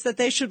insist that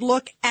they should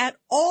look at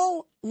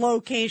all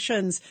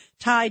locations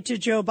tied to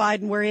Joe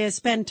Biden where he has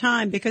spent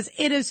time, because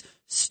it is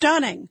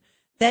stunning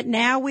that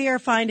now we are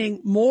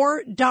finding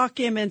more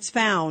documents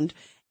found,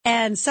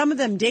 and some of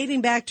them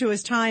dating back to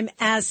his time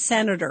as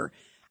senator.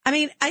 I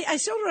mean, I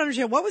still don't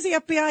understand. What was the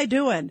FBI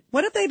doing?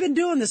 What have they been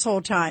doing this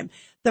whole time?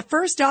 The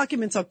first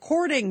documents,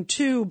 according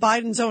to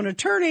Biden's own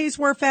attorneys,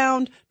 were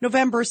found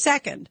November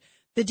 2nd.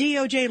 The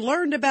DOJ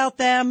learned about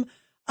them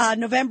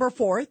November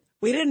 4th.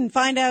 We didn't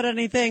find out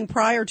anything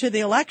prior to the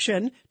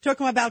election. Took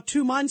them about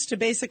 2 months to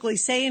basically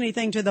say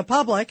anything to the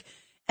public.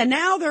 And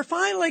now they're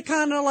finally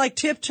kind of like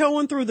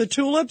tiptoeing through the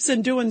tulips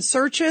and doing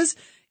searches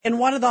in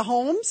one of the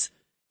homes.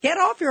 Get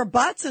off your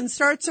butts and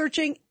start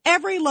searching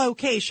every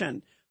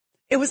location.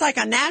 It was like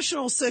a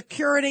national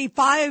security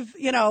five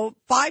alarm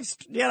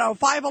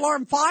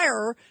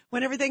fire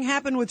when everything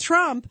happened with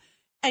Trump.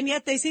 And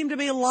yet they seem to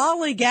be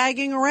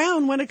lollygagging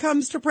around when it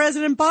comes to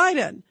President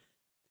Biden.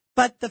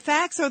 But the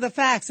facts are the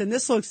facts. And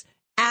this looks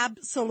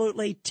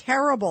absolutely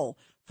terrible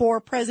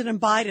for President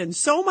Biden.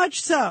 So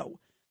much so,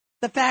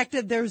 the fact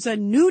that there's a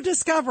new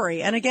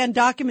discovery. And again,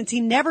 documents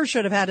he never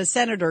should have had as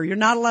senator. You're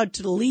not allowed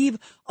to leave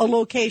a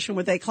location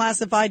with a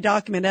classified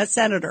document as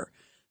senator.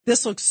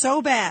 This looks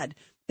so bad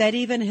that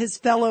even his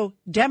fellow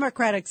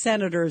Democratic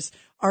senators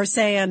are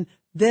saying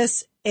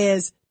this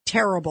is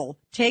terrible.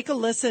 Take a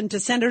listen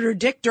to Senator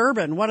Dick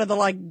Durbin, one of the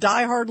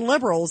diehard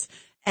liberals,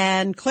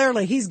 and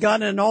clearly he's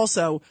gunning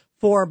also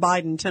for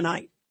Biden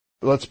tonight.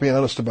 Let's be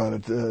honest about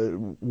it.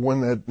 When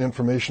that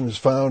information is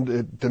found,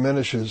 it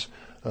diminishes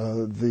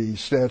the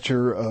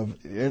stature of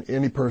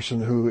any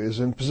person who is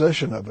in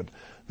possession of it,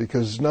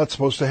 because it's not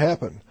supposed to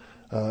happen.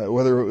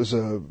 Whether it was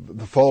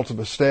the fault of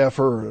a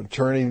staffer or an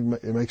attorney,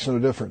 it makes no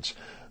difference.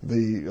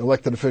 The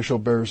elected official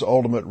bears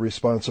ultimate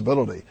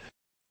responsibility.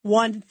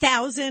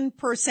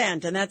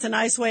 1,000%. And that's a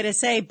nice way to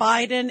say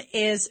Biden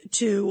is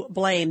to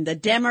blame. The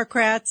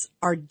Democrats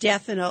are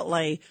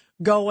definitely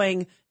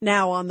going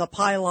now on the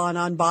pylon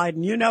on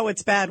Biden. You know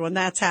it's bad when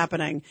that's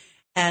happening.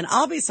 And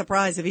I'll be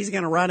surprised if he's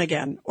going to run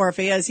again, or if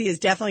he is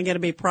definitely going to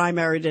be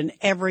primaried in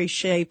every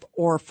shape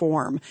or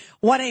form.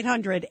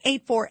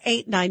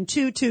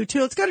 1-800-848-9222.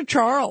 Let's go to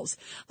Charles.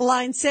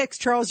 Line 6.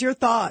 Charles, your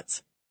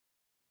thoughts.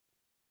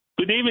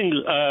 Good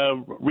evening,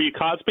 Rita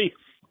Cosby.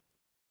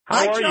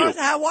 Hi, Charles.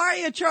 How are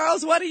you,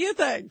 Charles? What do you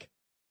think?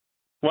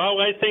 Well,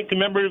 I think,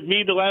 remember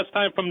me the last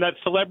time from that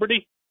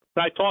celebrity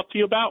that I talked to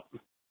you about?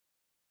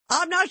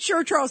 I'm not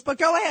sure, Charles, but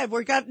go ahead.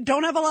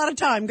 Don't have a lot of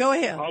time. Go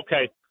ahead.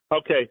 Okay.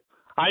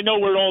 I know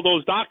where all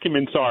those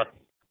documents are.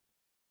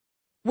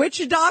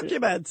 Which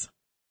documents?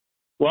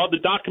 Well, the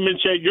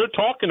documents that you're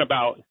talking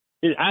about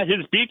at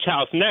his beach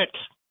house next.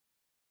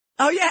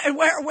 Oh, yeah. And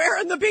where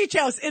in the beach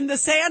house? In the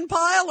sand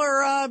pile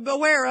or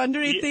where?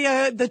 Underneath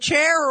the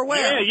chair or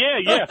where? Yeah.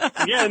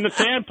 Yeah, in the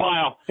sand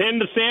pile.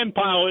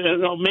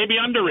 Maybe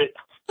under it.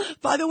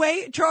 By the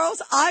way,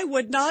 Charles, I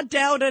would not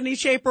doubt any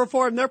shape or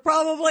form. They're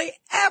probably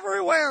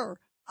everywhere.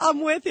 I'm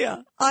with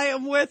you. I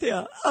am with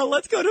you.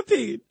 Let's go to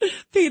Pete.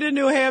 Pete in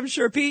New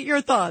Hampshire. Pete, your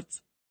thoughts.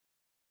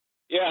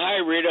 Yeah, hi,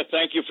 Rita.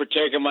 Thank you for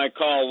taking my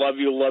call. Love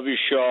your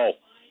show.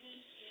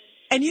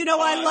 And you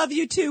know, I love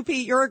you too,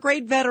 Pete. You're a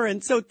great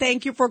veteran, so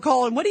thank you for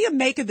calling. What do you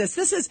make of this?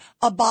 This is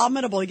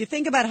abominable. You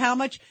think about how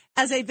much,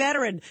 as a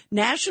veteran,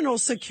 national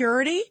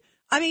security,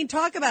 I mean,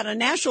 talk about a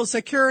national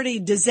security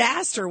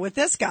disaster with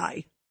this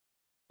guy.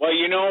 Well,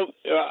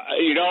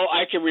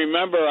 I can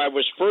remember I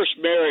was first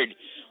married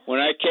when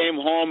I came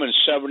home in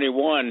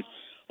 1971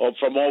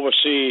 from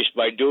overseas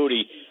by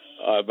duty,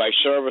 by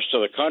service to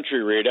the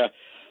country, Rita.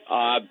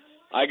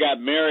 I got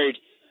married,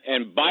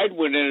 and Biden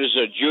went in as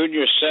a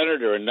junior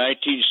senator in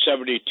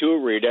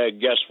 1972, Rita,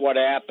 and guess what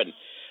happened?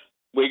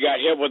 We got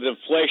hit with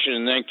inflation,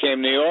 and then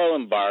came the oil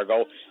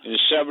embargo in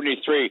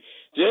 1973.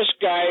 This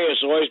guy has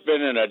always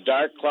been in a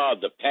dark cloud,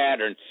 the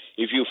pattern.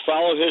 If you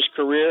follow his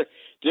career,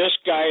 this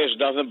guy is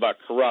nothing but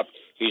corrupt.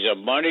 He's a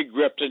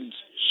money-gripping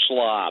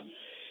slob.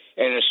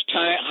 And it's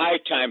high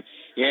time.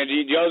 And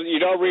you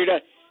know,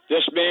 Rita,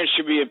 this man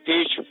should be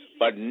impeached,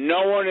 but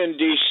no one in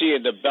D.C.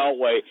 and the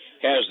Beltway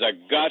has the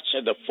guts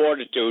and the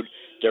fortitude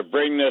to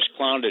bring this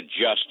clown to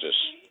justice.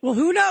 Well,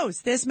 who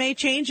knows? This may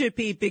change it,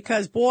 Pete,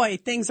 because, boy,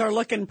 things are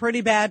looking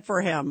pretty bad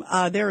for him.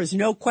 There is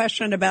no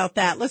question about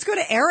that. Let's go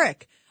to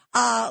Eric.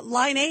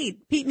 Line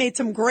 8. Pete made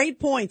some great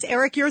points.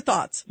 Eric, your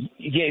thoughts?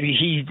 Yeah,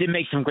 he did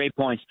make some great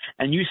points.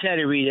 And you said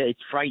it, Rita, it's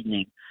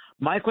frightening.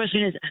 My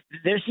question is,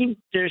 there seems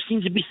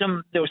to be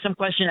there was some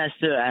question as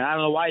to, and I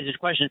don't know why is this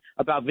question,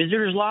 about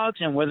visitors logs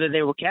and whether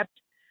they were kept.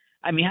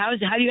 I mean, how do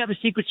you have a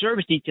Secret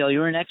Service detail?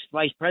 You're an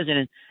ex-vice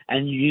president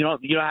and you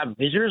don't have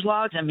visitors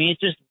logs? I mean, it's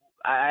just,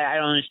 I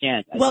don't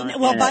understand.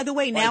 Well, by the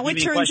way, now it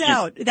turns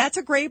out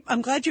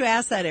I'm glad you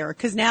asked that, Eric,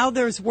 because now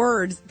there's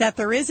words that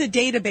there is a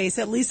database,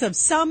 at least of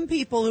some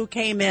people who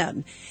came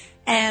in.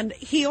 And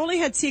he only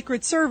had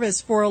Secret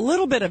Service for a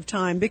little bit of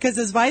time because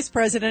as vice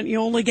president, you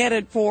only get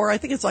it for, I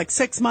think it's like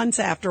 6 months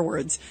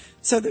afterwards.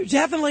 So there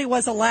definitely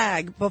was a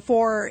lag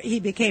before he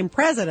became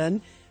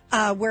president,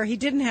 where he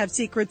didn't have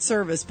Secret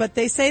Service. But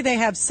they say they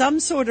have some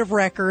sort of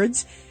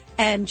records.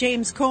 And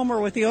James Comer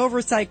with the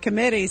Oversight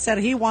Committee said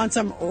he wants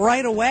them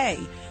right away.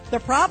 The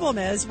problem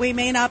is we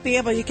may not be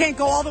able, you can't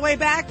go all the way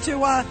back to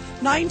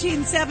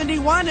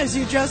 1971, as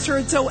you just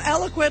heard so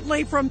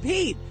eloquently from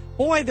Pete.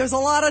 Boy, there's a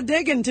lot of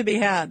digging to be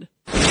had.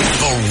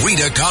 The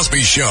Rita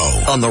Cosby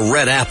Show on the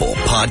Red Apple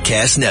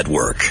Podcast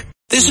Network.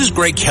 This is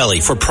Greg Kelly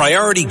for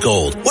Priority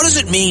Gold. What does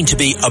it mean to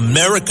be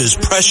America's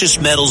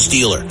precious metals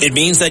dealer? It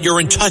means that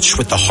you're in touch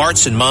with the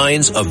hearts and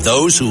minds of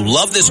those who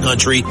love this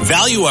country,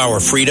 value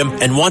our freedom,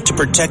 and want to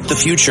protect the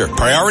future.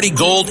 Priority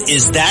Gold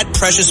is that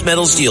precious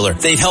metals dealer.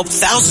 They've helped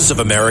thousands of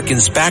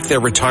Americans back their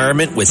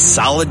retirement with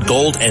solid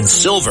gold and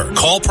silver.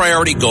 Call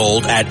Priority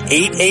Gold at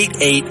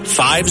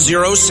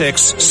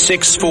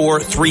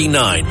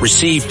 888-506-6439.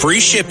 Receive free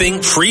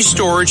shipping, free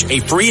storage, a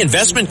free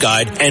investment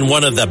guide, and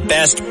one of the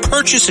best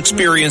purchase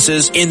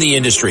experiences in the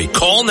industry.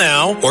 Call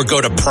now or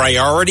go to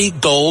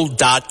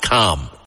PriorityGold.com.